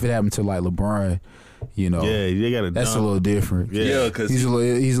can see if it happened to like LeBron. You know, they got that's a little different. Yeah, because he's a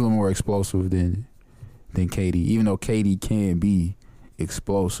little more explosive than KD. Even though KD can be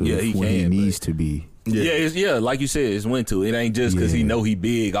explosive when he needs to be. Yeah, like you said, it's went to. It ain't just because he know he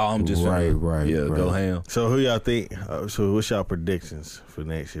big. I'm just right. Go ham. So who y'all think? So what's y'all predictions for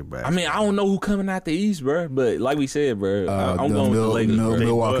next year? Basketball? I mean, I don't know who coming out the East, bro. But like we said, bro, I'm going with the Lakers.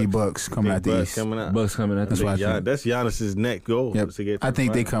 Milwaukee Bucks coming out the East. Bucks coming out the East. That's Giannis's next goal. Yep. To get to I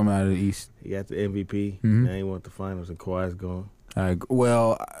think they come out of the East. He got the MVP. Now he want the finals, and Kawhi's going.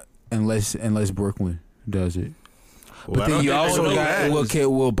 Well, unless Brooklyn does it. Well, but then you also got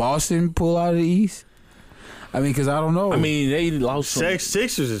will Boston pull out of the East? I mean, because I don't know. I mean, they lost.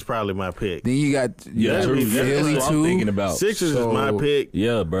 Sixers is probably my pick. Then you got Philly too. I'm thinking about Sixers is my pick.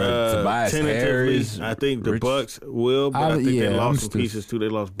 Yeah, bro. Tobias Harris. I think the Bucks will, but I think they lost some pieces too. They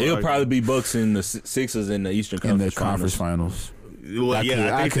lost. It'll probably be Bucks and the Sixers in the Eastern Conference Finals. Well,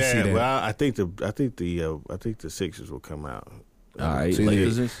 I can see that. Well, I think the Sixers will come out. All right, see,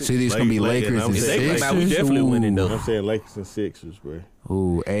 these gonna be Lakers and Sixers. We definitely winning though. I'm saying Lakers and Sixers, bro.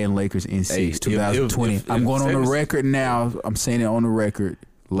 Ooh, and Lakers in 2020. I'm going on the record now. I'm saying it on the record.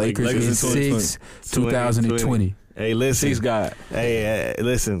 Lakers in 6, 2020. Hey, listen. He's got. Hey,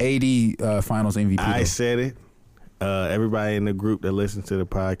 listen. AD Finals MVP. I said it. Everybody in the group that listens to the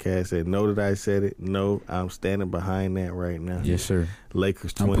podcast said, know that I said it. No, I'm standing behind that right now. Yes, sir.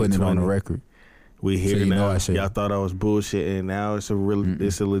 Lakers 2020. I'm putting it on the record. We here now. Y'all thought I was bullshitting. Now it's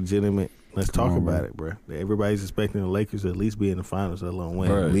a legitimate. Let's talk about it, bro. Everybody's expecting the Lakers to at least be in the finals, let alone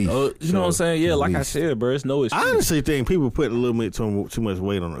win. You know what I'm saying? Yeah, like I said, bro, it's no excuse. I honestly think people put a little bit too much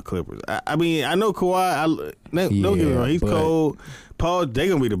weight on the Clippers. I mean, I know Kawhi. Don't get me wrong, he's cold. Paul, they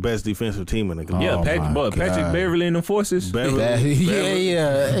gonna be the best defensive team in the league. Yeah, Patrick Beverly and the Forces. He gonna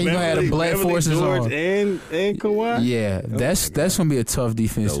have the Black Forces George on. and Kawhi. Yeah, that's gonna be a tough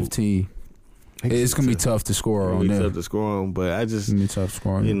defensive team. It's gonna be tough to score on them. Tough to score on, but I just tough to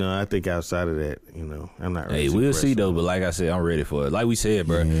score on. You know, I think outside of that, I'm not. Hey, we'll see though. But like I said, I'm ready for it. Like we said,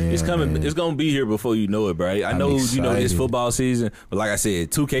 bro, it's coming. Man. It's gonna be here before you know it, bro. I know it's football season, but like I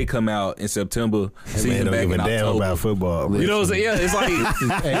said, 2K come out in September. Season back in October. About football. You know what I'm saying? Yeah, it's like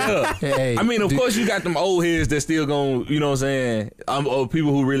I mean, of course, you got them old heads that still gonna. You know what I'm saying?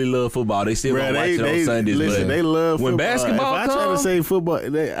 People who really love football, they still gonna watch it on Sundays. Listen, they love when football. basketball. If I try to say football, I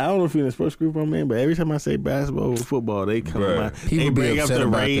don't know if you're in the sports group I'm in, but every time I say basketball or football, they come out. They bring up the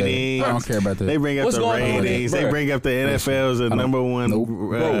ratings. I don't care about that. They bring up the ratings. They bring up the NFL's the number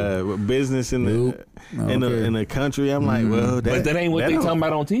one business in the country. I'm like, well, but that ain't what they talking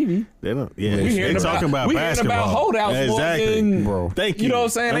about on TV. They don't. Yeah, they talking about basketball. About holdouts, exactly, bro. Thank you. You know what I'm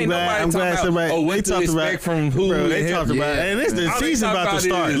saying? Ain't nobody talking about. What to expect from who? They talked about, and the season's about to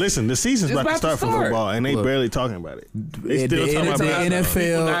start. Listen, the season's about to start for football, and they barely talking about it. They still talking about the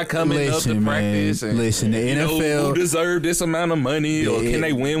NFL. Not coming up to practice. Listen, the NFL who deserve this amount of money, or can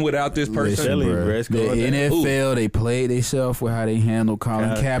they win without this person? The NFL, they played themselves with how they handle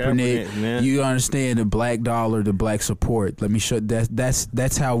Colin Kaepernick. You understand the black dollar, the black support. Let me show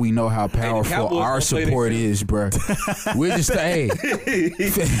that's how we know how powerful our support is, bro. We're just hey,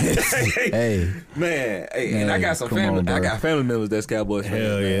 man. And I got some family. I got family members that's Cowboys fans.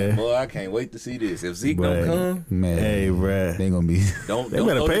 Hell yeah, boy, I can't wait to see this. If Zeke don't come, man, hey, bro, they gonna be. Don't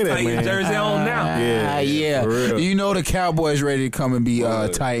better pay that man. Jersey on now. Yeah. You know the Cowboys ready to come and be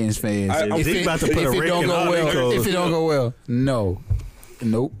Titans fans. If it don't go well,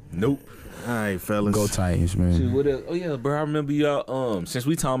 nope. All right, fellas, go Titans, man. Oh yeah, bro. I remember y'all. Since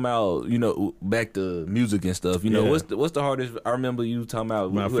we talking about back to music and stuff. What's the hardest? I remember you talking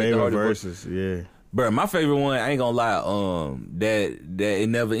about my favorite verses. Yeah, bro. My favorite one. I ain't gonna lie. That it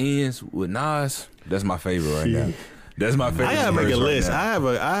never ends with Nas. That's my favorite right now. That's my favorite. I gotta make a list. Right, I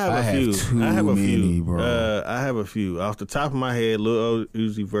have a few. Off the top of my head, Lil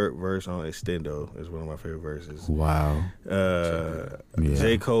Uzi Vert verse on Extendo is one of my favorite verses. Wow.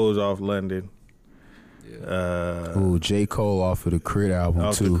 J. Cole's off London. J. Cole off of the Crit album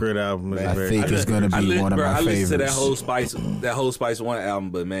off too. The Crit album. I think it's gonna be one of my favorites. I listened to that whole Spice One album,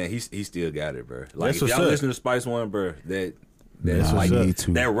 but man, he still got it, bro. Like if y'all listen to Spice One, bro, that's like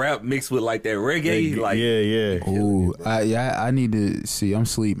that rap mixed with like that reggae, I need to see. I'm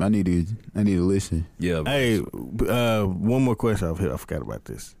asleep. I need to listen. Yeah. Hey, one more question. I forgot about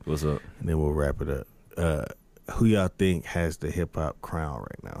this. What's up? And then we'll wrap it up. who y'all think has the hip hop crown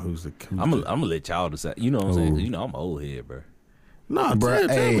right now? I'm gonna let y'all decide. You know what I'm saying? 'Cause you know I'm an old head, bro. No, bro.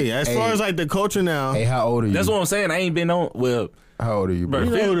 Tell me. As far as like the culture now. Hey, how old are you? That's what I'm saying. I ain't been on. Well, how old are you, bro?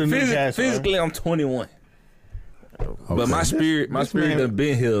 Physically, I'm 21. Okay. But my spirit done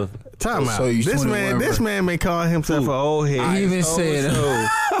been here. Time out. So this man may call himself an old head. He even said,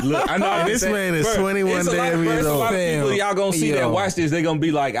 look, I know this man is 21 damn years old. A lot of people y'all gonna see that watch this. They gonna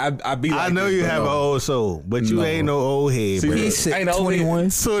be like, I be like. I know you have an old soul, but you ain't no old head. See, he said 21.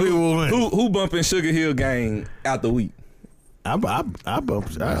 21. Who bumping Sugar Hill Gang out the week? I bump. I don't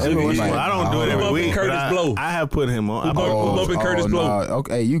do it every week. Curtis Blow. I have put him on. Who bumping Curtis Blow? Nah.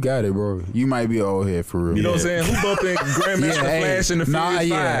 Okay, you got it, bro. You might be an old head for real. You know what I'm saying? Who bumping Grandmaster Flash in the Furious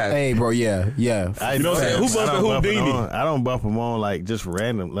 5? Hey, bro, yeah. You know what I'm saying? Who bumping Houdini? I don't bump them on like just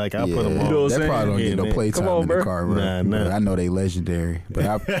random. Like I put them on. You know that probably don't get no playtime in the car, bro. Nah. I know they legendary, but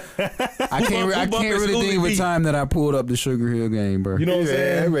I can't really think of a time that I pulled up the Sugar Hill Gang, bro. You know what I'm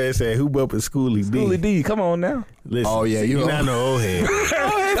saying? Everybody say who bumping Schoolie D? Schoolie D, come on now. Listen, oh yeah, you're not no old head.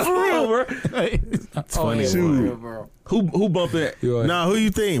 For real, bro. It's funny, bro. Who bumping? Nah, who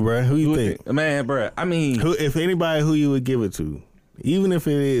you think, bro? Who you think? Man, bro. I mean, if anybody, who you would give it to, even if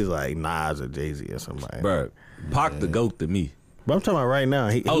it is like Nas or Jay-Z or somebody, bro. Pac the GOAT to me. But I'm talking about right now.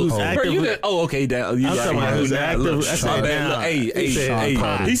 Okay. Down. I'm talking about who's active. Hey,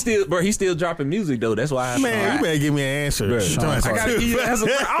 he's still dropping music though. That's why. Man, you better give me an answer. I gotta give you an answer.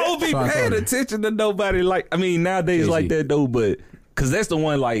 I don't be paying attention to nobody like. I mean, nowadays like that though, but. Cause that's the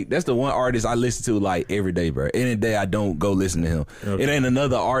one artist I listen to like every day, bro. Any day I don't go listen to him. Okay. It ain't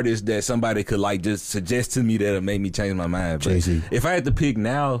another artist that somebody could like just suggest to me that'll make me change my mind. Jay-Z. If I had to pick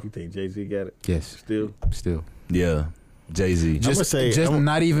now, you think Jay-Z got it? Yes. Still. Yeah. Jay-Z.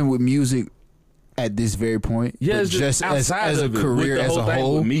 Not even with music at this very point. Yeah, just as a career as a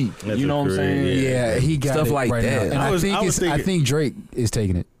whole. Me, you know what I'm saying? Yeah, he got stuff it like right that. And I think Drake is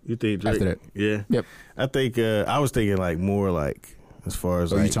taking it. You think Drake? After that? Yeah. Yep. I think I was thinking like more like. As far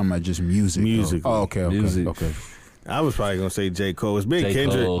as you talking about just music? Music. Oh, okay. I was probably gonna say J. Cole. It's been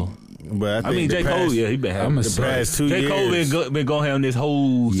Kendrick, but I think J. Cole. Yeah, he been having the past 2 years. J. Cole been going on this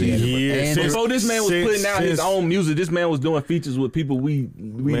whole season. And before this man was putting out his own music, this man was doing features with people we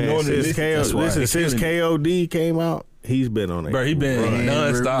know. Since KOD came out, he's been on it. Bro, he been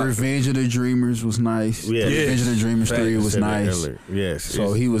nonstop. Revenge of the Dreamers was nice. Yeah. Revenge of the Dreamers 3 was nice. Yes.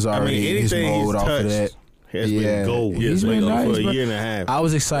 So he was already in his mode off of that. Has been gold. He's been nice, for a year and a half. I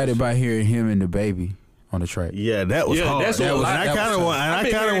was excited by hearing him and the baby on the track. Yeah, that was hard. I kind of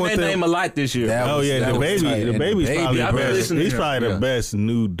want that name a lot this year. The baby's probably the best. He's probably the best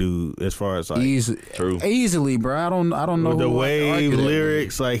new dude as far as like easily, bro. I don't know the wave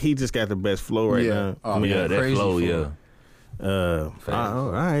lyrics. Like he just got the best flow right now. Oh yeah, that flow. Yeah.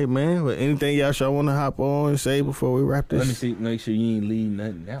 All right, man. Well, anything y'all want to hop on and say before we wrap this? Let me see. Make sure you ain't leave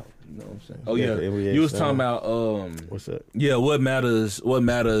nothing out. You know what I'm saying? Oh yeah, you was talking about what's up? Yeah, what matters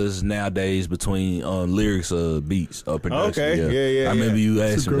nowadays between lyrics or beats or production? Okay, yeah. I remember you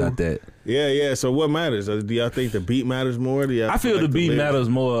asked me about that. Yeah. So what matters? Do y'all think the beat matters more? I feel the beat matters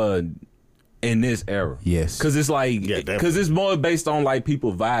more in this era. Yes, because it's like because it's more based on like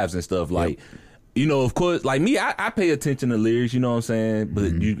people vibes and stuff. Like you know, of course, like me, I pay attention to lyrics. You know what I'm saying?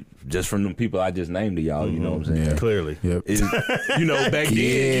 But you. Just from the people I just named to y'all, you know what I'm saying? Yeah, clearly. Yep. You know, back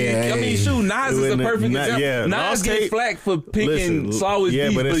then, I mean, shoot, Nas is a perfect example. Yeah, Nas gets flack for picking Slaw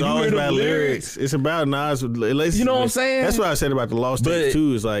beats, but it's always about lyrics. It's about Nas. You know what I'm saying? That's what I said about the Lost Tapes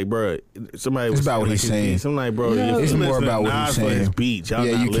too. It's like, bro, somebody was about what he's saying. I'm like, bro, it's more about what he's saying. For his beats, y'all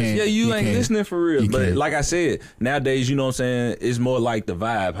not listening. Yeah, you ain't listening for real. But like I said, nowadays, you know what I'm saying? It's more like the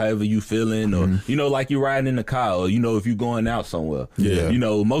vibe, however you feeling, or you know, like you riding in the car, or you know, if you going out somewhere. Yeah. You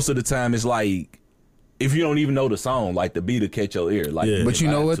know, most of the time it's like. If you don't even know the song, like the beat will catch your ear. Like, but you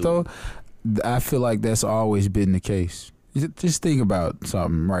know what though? I feel like that's always been the case. Just think about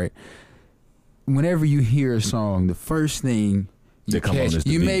something, right? Whenever you hear a song, the first thing you catch,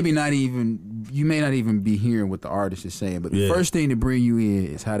 you may not even be hearing what the artist is saying, but the first thing to bring you in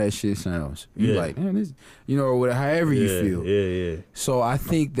is how that shit sounds. You like, man, this, you know, or however you feel. Yeah. So I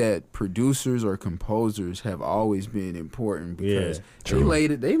think that producers or composers have always been important because they lay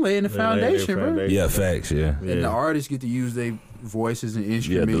in the foundation, bro. Yeah, facts. Yeah, and the artists get to use their voices and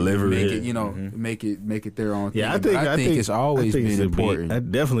instruments, make it, you know, make it their own thing. Yeah, I think it's always been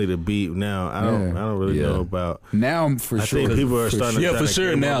important. Definitely the beat. Now I don't really know about now for sure. I think people are starting. For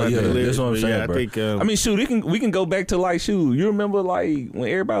sure now. Yeah, that's what I'm saying, bro. I mean, shoot, we can go back to like shoot. You remember like when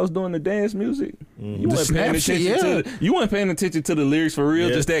everybody was doing the dance music? You wasn't paying attention to the lyrics for real.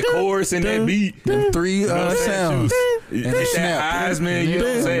 Just that chorus and that beat. Them three sounds. It's that eyes, man. You know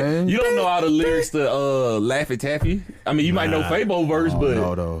what I'm saying? You don't know all the lyrics to Laffy Taffy. I mean, you might know Fabo verse, but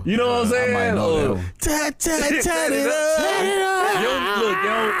you know what I'm saying? I might know Tat it up.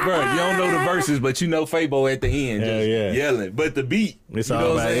 You don't know the verses, but you know Fabo at the end just yelling. But the beat, it's you all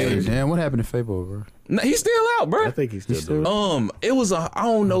know about what I'm saying? Damn, what happened to Fabo, bro? No, he's still out, bro. I think he's still doing it. It was I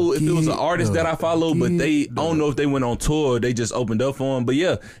don't know if it was an artist that I follow, but I don't know if they went on tour. They just opened up for him. But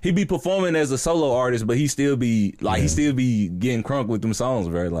yeah, he be performing as a solo artist, but he still be he still be getting crunk with them songs,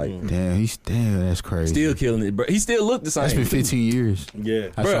 bro. Like damn, that's crazy. Still killing it, bro. He still look the same. That's been 15 years. Yeah,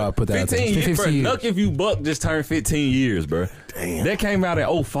 I saw I put that 15 years, bro. Nuck If You Buck just turned 15 years, bro. Damn, that came out in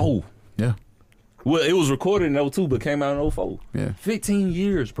 2004. Yeah. Well, it was recorded in 2002, but came out in 2004. Yeah. 15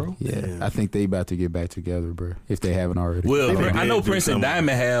 years, bro. Yeah. I think they about to get back together, bro, if they haven't already. Well, I know Prince and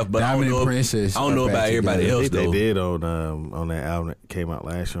Diamond have, but Diamond and Princess I don't know about everybody else, though. They did on that album that came out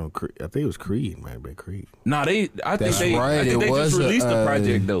last year. I think it was Creed. Might have been Creed. Nah, I think they just released the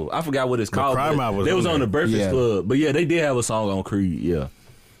project, though. I forgot what it's called. They was on the Breakfast Club. But yeah, they did have a song on Creed, yeah.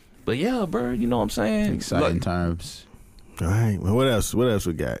 But yeah, bro, you know what I'm saying? Exciting times. All right. Well, what else? What else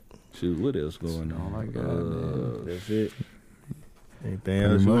we got? Shoot, what else going on? Oh my God, man. That's it. Anything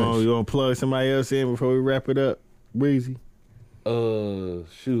else? You want to plug somebody else in before we wrap it up? Breezy.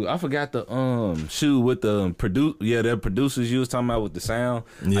 Shoot, I forgot the with the the producers you was talking about with the sound.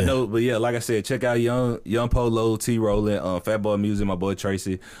 I know, but yeah, like I said, check out Young Polo, T Rollin', Fat Boy Music, my boy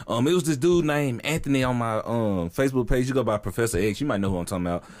Tracy. It was this dude named Anthony on my Facebook page. You go by Professor X. You might know who I'm talking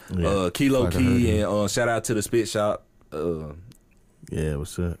about. Kilo Key and shout out to the Spit Shop. Yeah,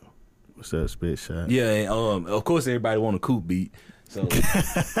 what's up? What's up, Spit Shop? Yeah, and of course everybody want a coupe beat. So,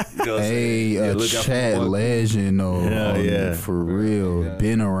 hey, chat legend, though. For real. Yeah.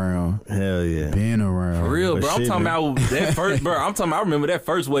 Been around. Hell yeah. Been around. For real, bro. I'm talking about that first, bro. I remember that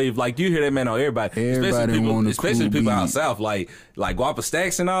first wave. Like, you hear that man on everybody. Especially people out south, like Guapa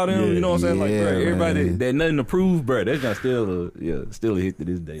Stacks and all them. You know what I'm saying? Like, bro, everybody that nothing to prove, bro. That's just still a hit to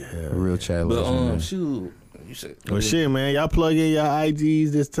this day. Yeah, real chat legend. But, shoot. Well, shit, man. Y'all plug in your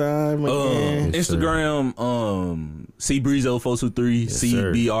IGs this time again. Instagram, CBreezo423,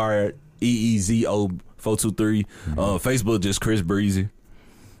 CBREEZO 423. Facebook, just Chris Breezy.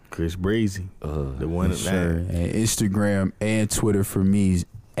 Chris Breezy, the one at and Instagram and Twitter for me is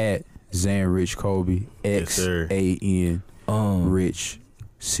at Zanrich Colby, XAN Rich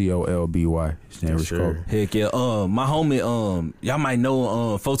COLBY. Heck yeah. My homie, y'all might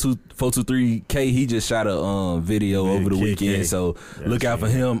know 423K. He just shot a video over the weekend, so look out for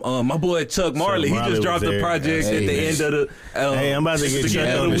him. My boy Chuck Marley, he just dropped the project at the end of the. I'm about to get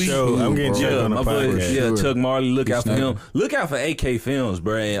Chuck on the show. I'm getting Chuck on the podcast. Chuck Marley, look out for him. Look out for AK Films,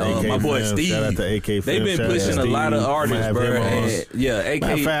 bro. And my boy Steve. Shout out to AK Films. They've been pushing a lot of artists, bro. AK.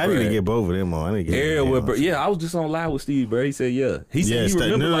 I need to get both of them on. I was just on live with Steve, bro. He said, he said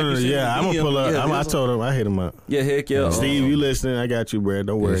he remember like you said. I'm gonna pull up. I told him I hit him up. Yeah, heck yeah. Steve, you listening? I got you, bro.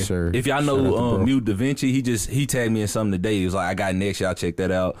 Don't worry. Yes, sir. If y'all know Mute Da Vinci, he tagged me in something today. He was like, I got next. Y'all check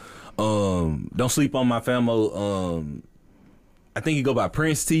that out. Don't sleep on my family. I think he go by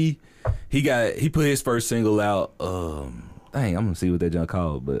Prince T. He put his first single out. I'm gonna see what that junk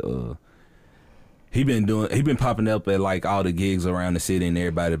called, but he been popping up at like all the gigs around the city, and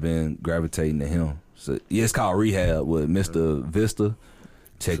everybody been gravitating to him. So yeah, it's called Rehab with Mr. Vista.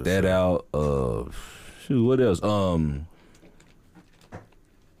 Check that out. What else?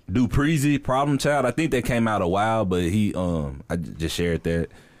 Breezy, Problem Child. I think that came out a while, but I just shared that.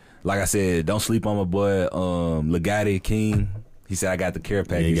 Like I said, don't sleep on my boy Legati King. He said I got the care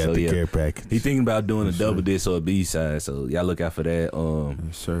package. Yeah, he got the care package. He thinking about doing a double disc or a B-side, so y'all look out for that.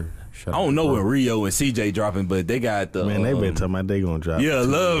 Yes, sir. I don't know when Rio and CJ dropping, but they got the man. They been talking about they gonna drop. Yeah,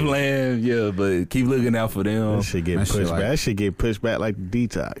 Love Land. Yeah, but keep looking out for them. That shit get pushed back. That shit get pushed back like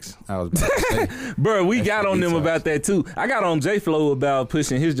Detox. I was about to say, bro. We got on them about that too. I got on J Flow about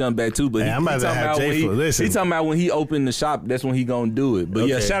pushing his jump back too. But I'm about to have J Flow. Listen, he talking about when he opened the shop. That's when he gonna do it. But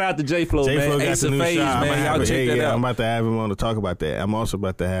yeah, shout out to J Flow, man. J-Flow got the new Phase, shop. Man. Y'all check that out. I'm about to have him on to talk about that. I'm also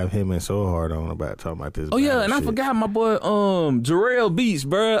about to have him and So Hard on about talking about this. Oh yeah, and I forgot my boy Jarrell Beats,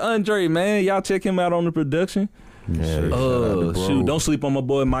 bro. Andre, man, y'all check him out on the production. Yeah, don't sleep on my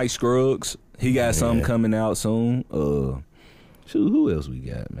boy Mike Scruggs. He got something coming out soon. Who else we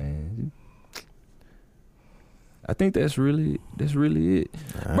got, man? I think that's really it.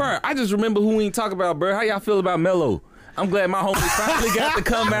 Right. Bro, I just remember who we ain't talk about, bro. How y'all feel about Mello? I'm glad my homie finally got to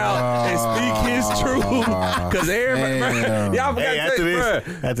come out and speak his truth. Because everybody, y'all forgot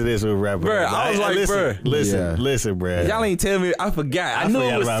after this, we'll wrap it up. I was like, bro. Listen, bro. Y'all ain't tell me. I forgot. I knew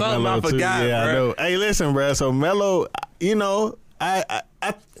it was something I forgot, yeah, bro. I know. Hey, listen, bro. So Mello, you know,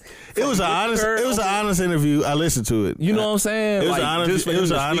 It was an honest interview. I listened to it. You know what I'm saying? It was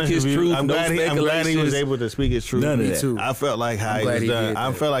an honest interview. I'm glad he was able to speak his truth. None of that. I felt like how he was done.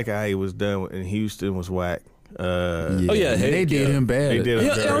 I felt like how he was done in Houston was whack. They did him bad. He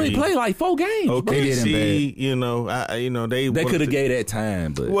only played like 4 games. Okay, they did him bad. They could have gave that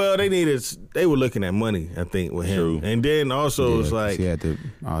time, but they were looking at money. I think with him, True. And then also it was like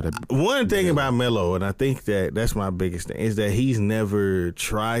one thing about Melo, and I think that's my biggest thing is that he's never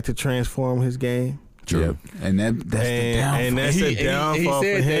tried to transform his game. True. Yep. And that's the downfall for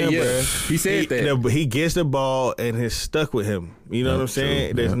him, bro. He said that. He gets the ball and it's stuck with him. You know what I'm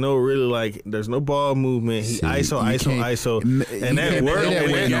saying? There's no really there's no ball movement. He ISO. And that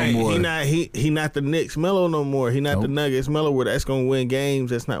worked. He not the Knicks Melo no more. He not the Nuggets Melo where that's gonna win games.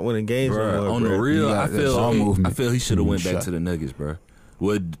 That's not winning games no more. On the real, I feel he should have went back to the Nuggets, bro.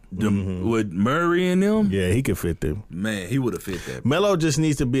 Would Murray and them? Yeah, he could fit them. Man, he would have fit that. Melo just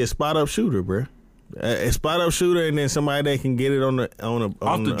needs to be a spot up shooter, bro. A spot up shooter, and then somebody that can get it on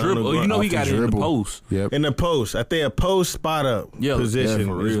the dribble. He got it in the post. Yep. In the post, I think a post spot up position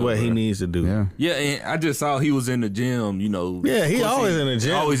is what he needs to do. Yeah, and I just saw he was in the gym. Yeah, he always in the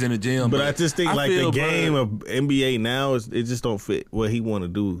gym. Always in the gym. But I just think the game of NBA now it just don't fit what he want to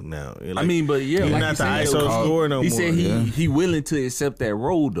do now. He's not the ISO scorer no more. He said he willing to accept that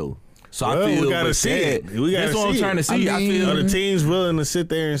role though. So I feel we gotta see it. That's what I'm trying to see. I feel are the teams willing to sit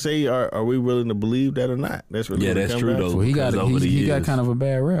there and say, are we willing to believe that or not? That's really that's true though. Well, he got kind of a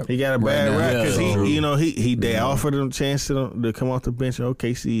bad rap. He got a bad rap because they offered him a chance to come off the bench.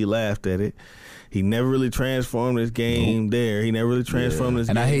 OKC he laughed at it. He never really transformed his game there. He never really transformed his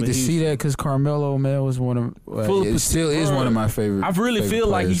game. And I hate to see that because Carmelo, man, was one of still is one of my favorite. I really feel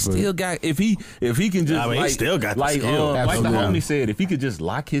like he still got if he can just he still got the skill. Like the homie said, if he could just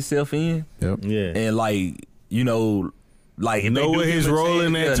lock himself in, and know what his role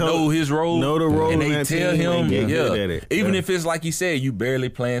in that know his role, know the role, and they tell him, even if it's like you said, you barely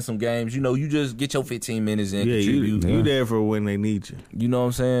playing some games, you just get your 15 minutes in. You there for when they need you. You know what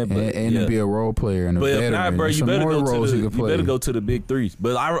I'm saying? But, and to be a role player and a veteran. If not, bro, you better go to the big threes.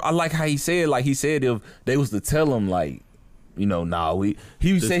 But I like how he said, if they was to tell him he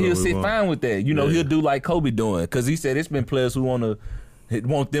said he'll sit fine with that. He'll do like Colby doing because he said it's been players who want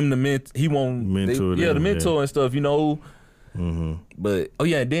them to mentor the mentor and stuff. Mm-hmm. But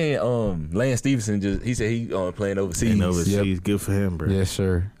then Lance Stevenson he said he playing overseas. Good for him, bro. Yes,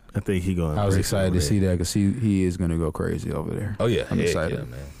 sir. I think he going. I was excited to see that because he is going to go crazy over there. Oh yeah, I'm excited,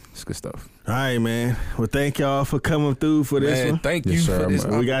 man. It's good stuff. All right, man. Well, thank y'all for coming through for this one. Thank you for this.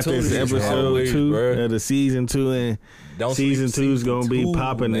 We got this episode 2 of the season 2, and season 2 is gonna be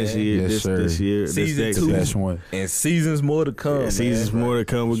popping this year. Yes, this year, season 2, and seasons more to come. Seasons more to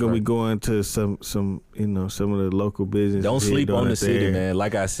come. We're gonna be going to some some of the local business. Don't sleep on the city, man.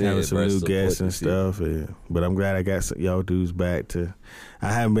 Like I said, having some new guests and stuff. But I'm glad I got y'all dudes back to.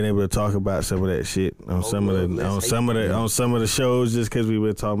 I haven't been able to talk about some of that shit on some of the shows just because we've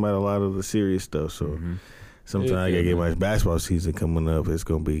been talking about a lot of the serious stuff. So sometimes I gotta get my basketball season coming up. It's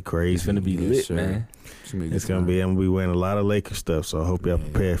gonna be crazy. It's gonna be lit, man. It's gonna be. I'm gonna be wearing a lot of Lakers stuff, so I hope y'all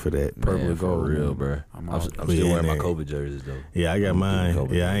prepared for that. Purple gold, real, bro. I'm still wearing my Kobe jerseys though. Yeah, I got mine.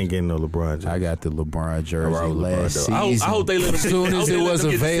 I ain't getting no LeBron jersey. I got the LeBron jersey last season. I hope they let him. As soon as it was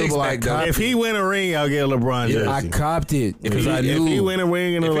available, I copped it. If he win a ring, I'll get a LeBron jersey. I copped it because I knew. If he win a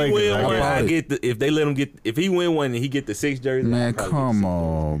ring in the Lakers, I get the. If they let him get, if he win one, and he get the 6 jersey. Man, come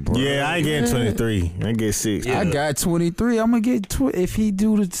on, bro. Yeah, I ain't getting 23. I get 6. I got 23. I'm gonna get if he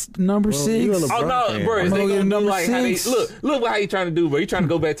do the number 6. Oh no, bro. Is they gonna do like how they look how he trying to do, bro? He trying to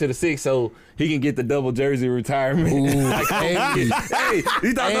go back to the 6 so he can get the double jersey retirement. Ooh, hey,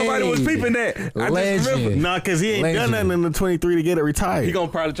 you thought nobody was peeping that? I just remember. Nah, because he ain't done nothing in the 23 to get it retired. He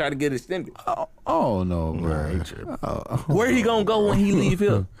gonna probably try to get it extended. Oh no, bro. Where he gonna go when he leave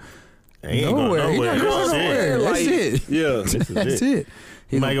here? Nowhere. He not going nowhere. That's it. Yeah, that's it.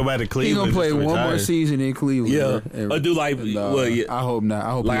 He might go back to Cleveland. He gonna play one more season in Cleveland. Yeah, or do like I hope not.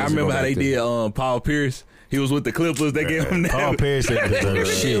 I hope I remember how they did Paul Pierce. He was with the Clippers. They gave him that. Paul Pierce didn't deserve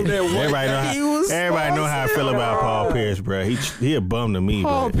shit. Everybody know how I feel about Paul Pierce, bro. He a bum to me.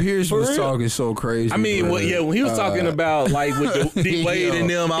 Paul Pierce was talking so crazy. I mean, when he was talking about like with the D Wade and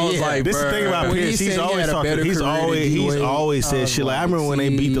them, I was like, this is the thing about Pierce. He's always talking. He's always said shit. Like I remember when they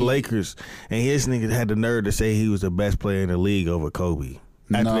beat the Lakers, and his nigga had the nerve to say he was the best player in the league over Kobe.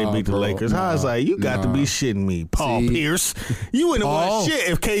 After they beat the Lakers, I was like, you got to be shitting me, Paul Pierce. You wouldn't have won shit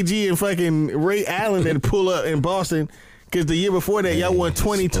if KG and fucking Ray Allen didn't pull up in Boston, because the year before that, y'all won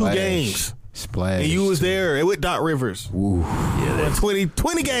 22 games. Splash. And you was there with Doc Rivers. Ooh. Yeah,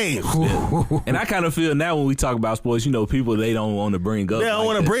 20 games. And I kind of feel now when we talk about sports, people, they don't want to bring up. They don't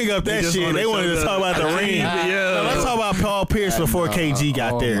want to bring up that shit. They wanted to talk about the ring. Yeah. Let's talk about Paul Pierce before KG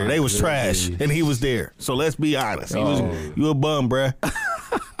got there. They was trash, and he was there. So let's be honest. You a bum, bruh.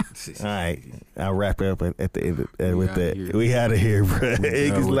 All right, I'll wrap it up at the end with that. We out of here, bruh.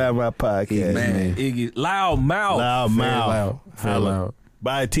 Iggy's Loud Mouth Podcast. Man, Iggy, Loud Mouth. Loud Mouth. Very loud.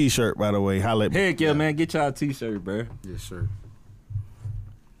 Buy a t-shirt, by the way. Holla at me. Heck yeah, man. Get y'all a t-shirt, bro. Yes, sir.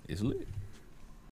 It's lit.